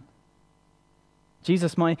can.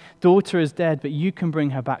 Jesus, my daughter is dead, but you can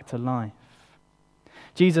bring her back to life.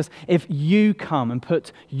 Jesus, if you come and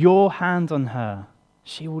put your hand on her,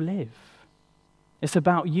 she will live. It's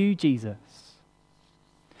about you, Jesus.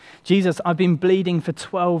 Jesus, I've been bleeding for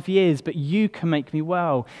 12 years, but you can make me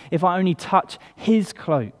well. If I only touch his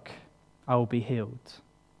cloak, I will be healed.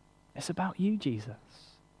 It's about you, Jesus.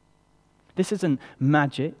 This isn't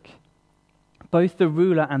magic. Both the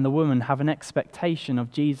ruler and the woman have an expectation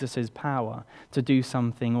of Jesus' power to do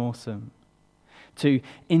something awesome, to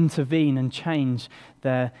intervene and change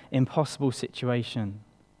their impossible situation.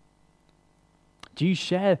 Do you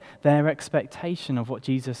share their expectation of what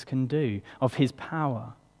Jesus can do, of his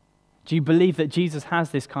power? Do you believe that Jesus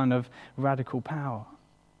has this kind of radical power?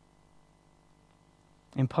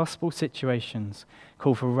 Impossible situations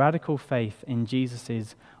call for radical faith in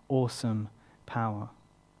Jesus' awesome power.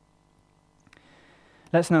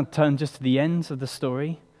 Let's now turn just to the end of the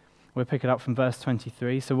story. We'll pick it up from verse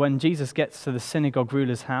 23. So when Jesus gets to the synagogue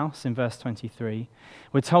ruler's house in verse 23,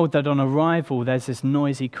 we're told that on arrival there's this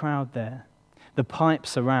noisy crowd there. The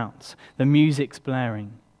pipes are out, the music's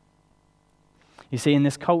blaring. You see, in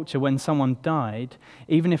this culture, when someone died,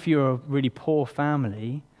 even if you were a really poor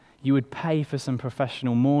family, you would pay for some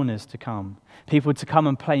professional mourners to come, people to come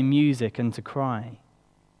and play music and to cry.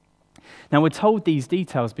 Now, we're told these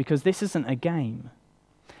details because this isn't a game.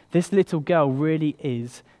 This little girl really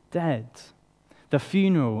is dead. The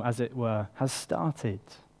funeral, as it were, has started.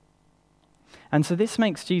 And so this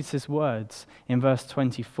makes Jesus' words in verse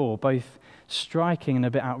 24 both striking and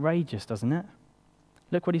a bit outrageous, doesn't it?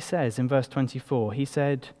 Look what he says in verse 24. He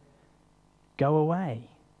said, "Go away."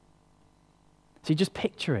 See, just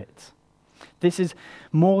picture it. This is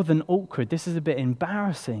more than awkward. This is a bit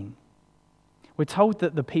embarrassing. We're told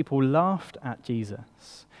that the people laughed at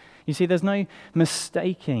Jesus. You see, there's no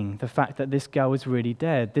mistaking the fact that this girl is really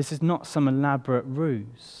dead. This is not some elaborate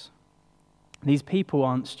ruse. These people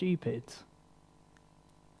aren't stupid.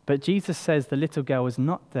 But Jesus says the little girl is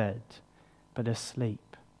not dead, but asleep.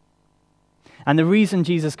 And the reason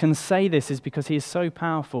Jesus can say this is because he is so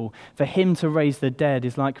powerful. For him to raise the dead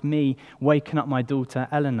is like me waking up my daughter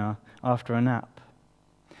Eleanor after a nap.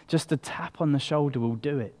 Just a tap on the shoulder will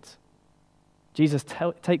do it. Jesus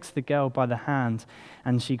takes the girl by the hand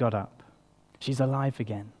and she got up. She's alive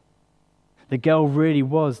again. The girl really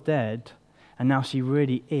was dead and now she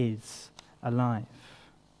really is alive.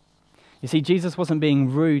 You see, Jesus wasn't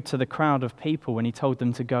being rude to the crowd of people when he told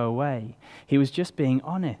them to go away. He was just being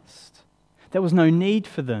honest. There was no need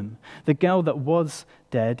for them. The girl that was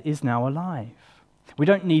dead is now alive. We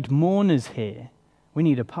don't need mourners here. We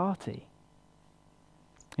need a party.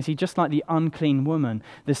 You see, just like the unclean woman,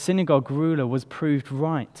 the synagogue ruler was proved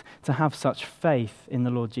right to have such faith in the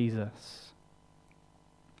Lord Jesus.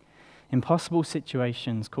 Impossible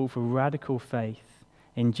situations call for radical faith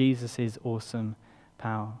in Jesus' awesome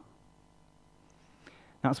power.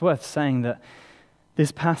 Now, it's worth saying that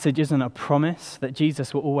this passage isn't a promise that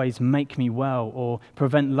Jesus will always make me well or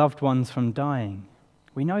prevent loved ones from dying.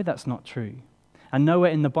 We know that's not true. And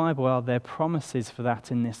nowhere in the Bible are there promises for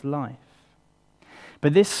that in this life.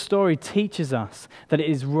 But this story teaches us that it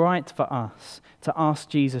is right for us to ask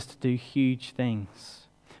Jesus to do huge things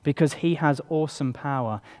because he has awesome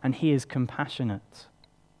power and he is compassionate.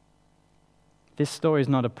 This story is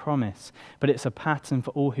not a promise, but it's a pattern for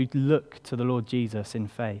all who look to the Lord Jesus in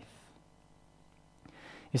faith.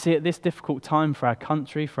 You see, at this difficult time for our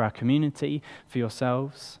country, for our community, for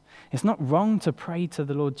yourselves, it's not wrong to pray to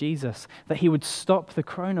the Lord Jesus that he would stop the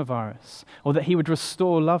coronavirus or that he would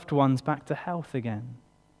restore loved ones back to health again.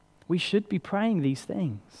 We should be praying these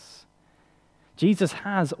things. Jesus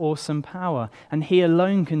has awesome power and he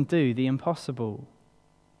alone can do the impossible.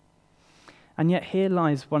 And yet here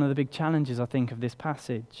lies one of the big challenges, I think, of this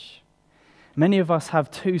passage. Many of us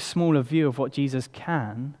have too small a view of what Jesus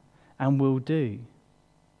can and will do.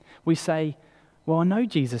 We say, well, I know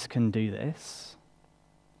Jesus can do this,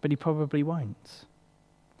 but he probably won't.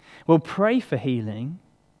 We'll pray for healing,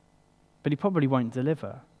 but he probably won't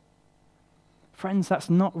deliver. Friends,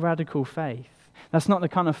 that's not radical faith. That's not the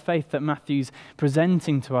kind of faith that Matthew's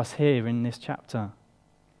presenting to us here in this chapter.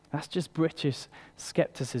 That's just British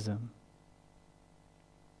skepticism.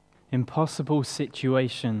 Impossible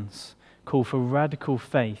situations call for radical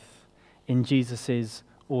faith in Jesus'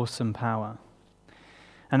 awesome power.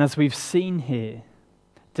 And as we've seen here,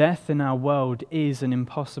 death in our world is an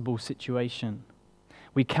impossible situation.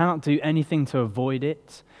 We cannot do anything to avoid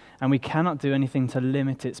it, and we cannot do anything to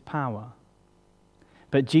limit its power.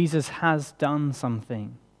 But Jesus has done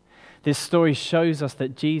something. This story shows us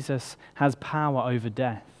that Jesus has power over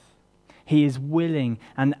death. He is willing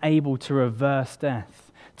and able to reverse death,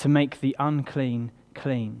 to make the unclean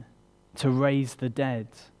clean, to raise the dead.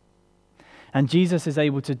 And Jesus is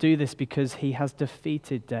able to do this because he has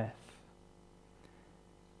defeated death.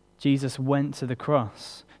 Jesus went to the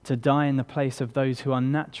cross to die in the place of those who are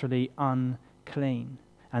naturally unclean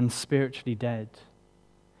and spiritually dead.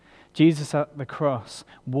 Jesus at the cross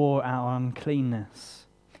wore our uncleanness.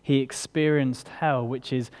 He experienced hell,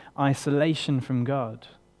 which is isolation from God.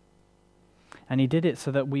 And he did it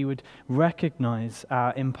so that we would recognize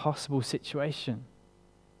our impossible situation,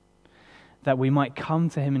 that we might come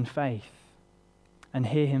to him in faith and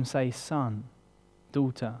hear him say, "Son,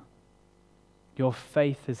 daughter, your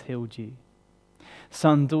faith has healed you.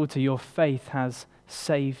 Son, daughter, your faith has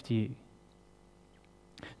saved you."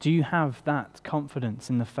 Do you have that confidence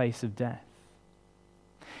in the face of death?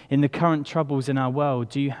 In the current troubles in our world,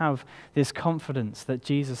 do you have this confidence that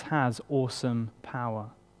Jesus has awesome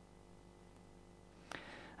power?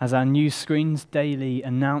 As our news screens daily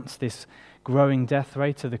announce this growing death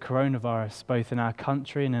rate of the coronavirus, both in our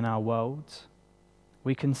country and in our world,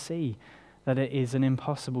 we can see that it is an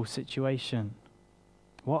impossible situation.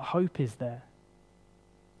 What hope is there?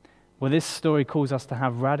 Well, this story calls us to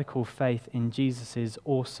have radical faith in Jesus'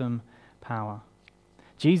 awesome power.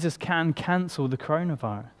 Jesus can cancel the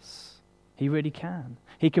coronavirus. He really can.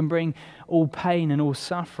 He can bring all pain and all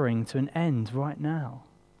suffering to an end right now.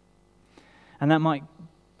 And that might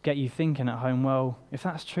get you thinking at home, well, if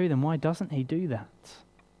that's true, then why doesn't he do that?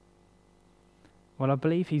 Well, I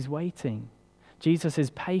believe he's waiting Jesus is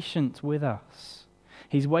patient with us.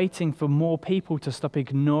 He's waiting for more people to stop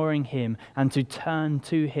ignoring him and to turn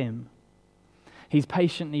to him. He's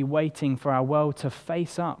patiently waiting for our world to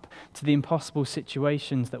face up to the impossible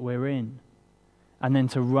situations that we're in, and then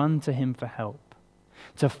to run to him for help,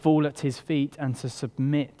 to fall at his feet and to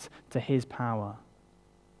submit to his power.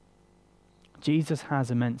 Jesus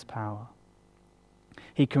has immense power.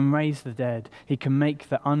 He can raise the dead. He can make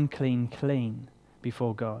the unclean clean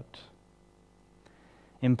before God.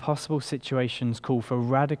 Impossible situations call for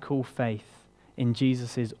radical faith in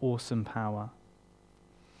Jesus' awesome power.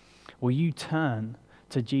 Will you turn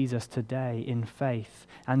to Jesus today in faith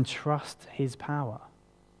and trust his power?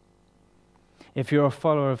 If you're a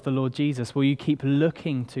follower of the Lord Jesus, will you keep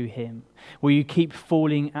looking to him? Will you keep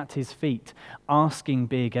falling at his feet, asking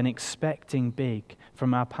big and expecting big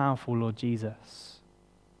from our powerful Lord Jesus?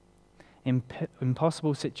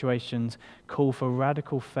 Impossible situations call for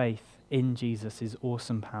radical faith in Jesus'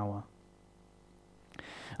 awesome power.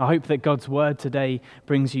 I hope that God's word today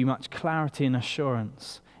brings you much clarity and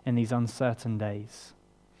assurance in these uncertain days.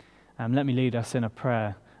 Let me lead us in a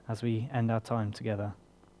prayer as we end our time together.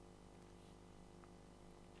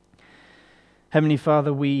 Heavenly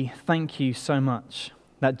Father, we thank you so much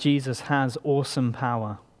that Jesus has awesome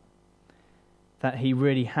power, that he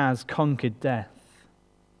really has conquered death,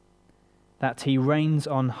 that he reigns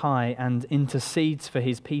on high and intercedes for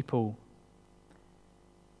his people.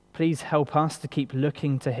 Please help us to keep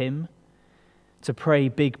looking to him, to pray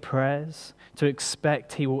big prayers, to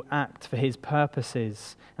expect he will act for his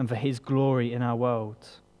purposes and for his glory in our world.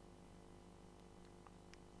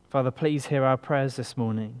 Father, please hear our prayers this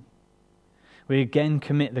morning. We again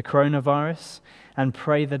commit the coronavirus and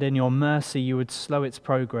pray that in your mercy you would slow its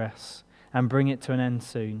progress and bring it to an end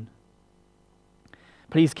soon.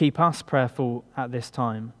 Please keep us prayerful at this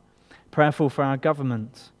time, prayerful for our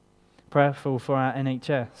government, prayerful for our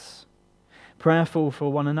NHS, prayerful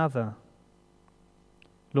for one another.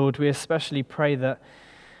 Lord, we especially pray that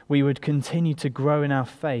we would continue to grow in our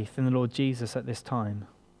faith in the Lord Jesus at this time.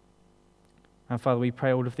 And Father, we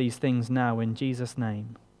pray all of these things now in Jesus'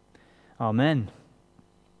 name. Amen.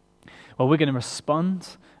 Well, we're going to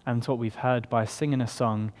respond to what we've heard by singing a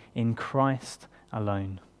song, In Christ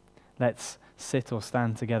Alone. Let's sit or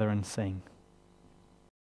stand together and sing.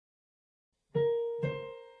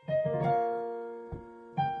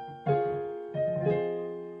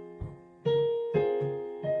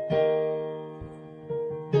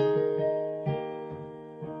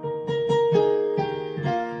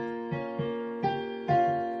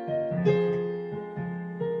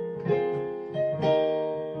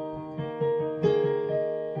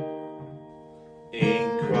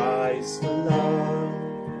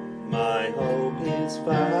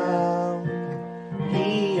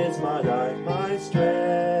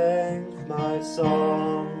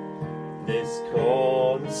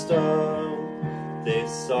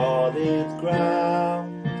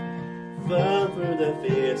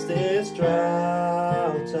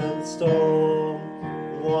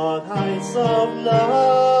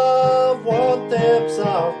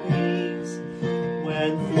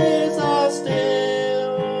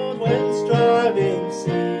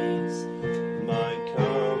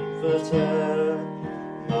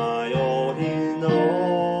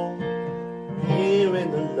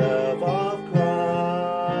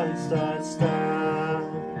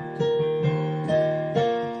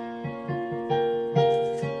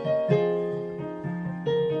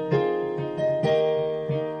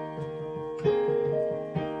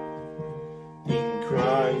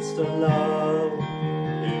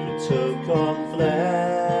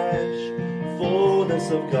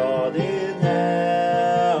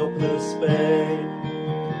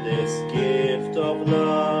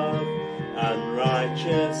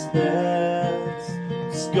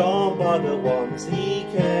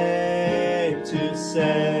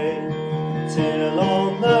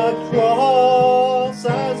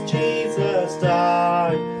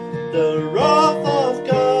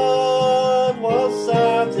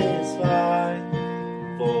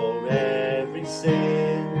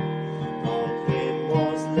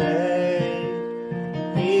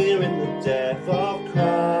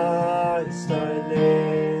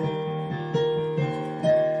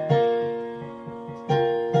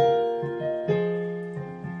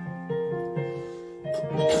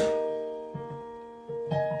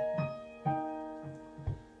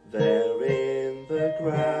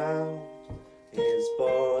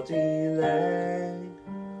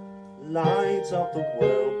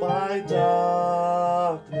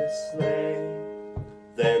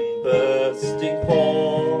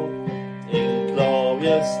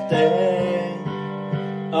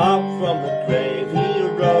 Up from the grave he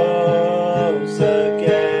rose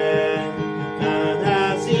again, and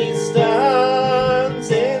as he stands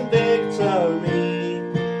in victory,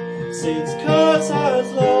 since curse has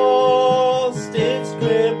lost its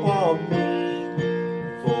grip on me,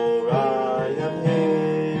 for I am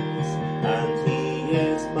his and he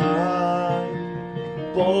is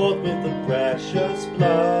mine, bought with the precious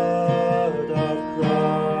blood of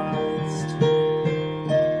Christ.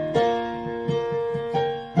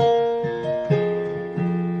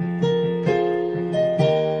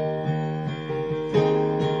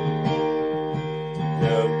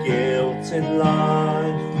 No guilt in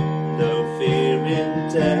life, no fear in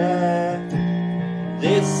death.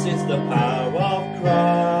 This is the power of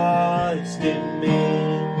Christ in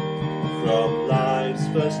me. From life's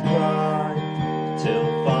first cry till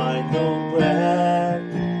final breath,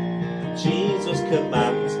 Jesus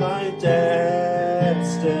commands my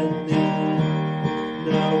destiny.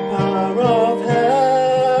 No power of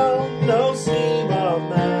hell, no scheme of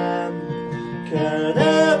man can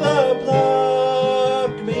ever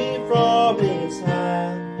pluck me from his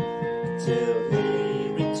hand, till he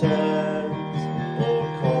returns or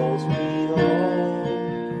calls me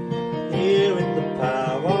home. Here in the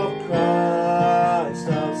power of Christ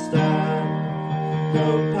I'll stand. No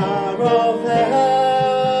power of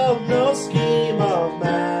hell, no scheme of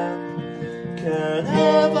man can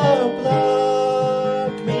ever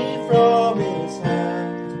pluck me from his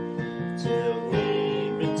hand, till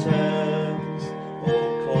he returns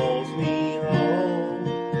or calls me home.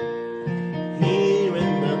 Here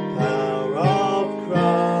in the power of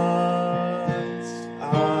Christ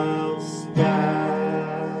I'll stand.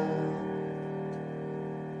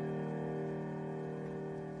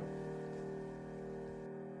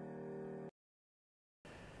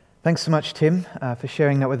 Thanks so much, Tim, for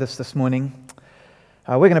sharing that with us this morning.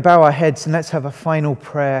 We're going to bow our heads and let's have a final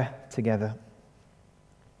prayer together.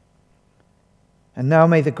 And now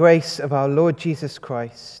may the grace of our Lord Jesus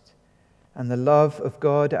Christ and the love of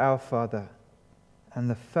God our Father and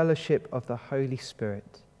the fellowship of the Holy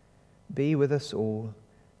Spirit be with us all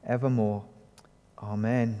evermore.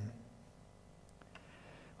 Amen.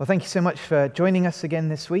 Well, thank you so much for joining us again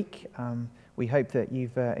this week. We hope that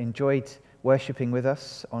you've enjoyed worshipping with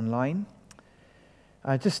us online.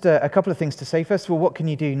 Just a couple of things to say. First of all, what can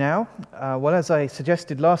you do now? Well, as I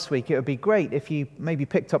suggested last week, it would be great if you maybe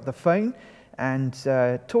picked up the phone and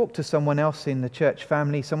talked to someone else in the church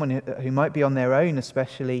family, someone who might be on their own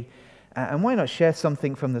especially, and why not share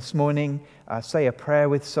something from this morning, say a prayer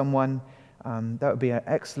with someone. That would be an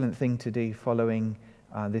excellent thing to do following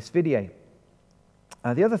this video.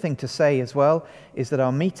 The other thing to say as well is that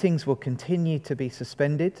our meetings will continue to be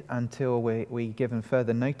suspended until we're given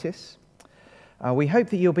further notice. We hope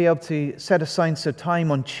that you'll be able to set aside some time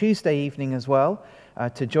on Tuesday evening as well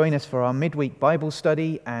to join us for our midweek Bible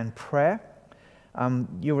study and prayer.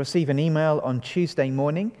 You'll receive an email on Tuesday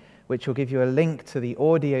morning which will give you a link to the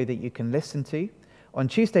audio that you can listen to. On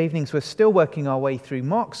Tuesday evenings, we're still working our way through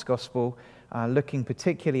Mark's Gospel, looking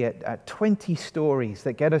particularly at 20 stories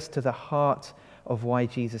that get us to the heart of why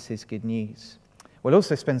Jesus is good news. We'll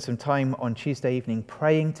also spend some time on Tuesday evening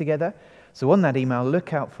praying together. So on that email,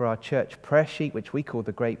 look out for our church prayer sheet, which we call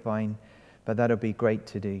the Grapevine, but that'll be great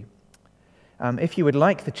to do. If you would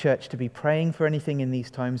like the church to be praying for anything in these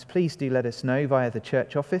times, please do let us know via the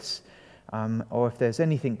church office, or if there's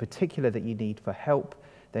anything particular that you need for help,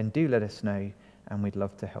 then do let us know, and we'd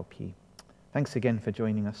love to help you. Thanks again for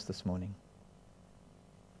joining us this morning.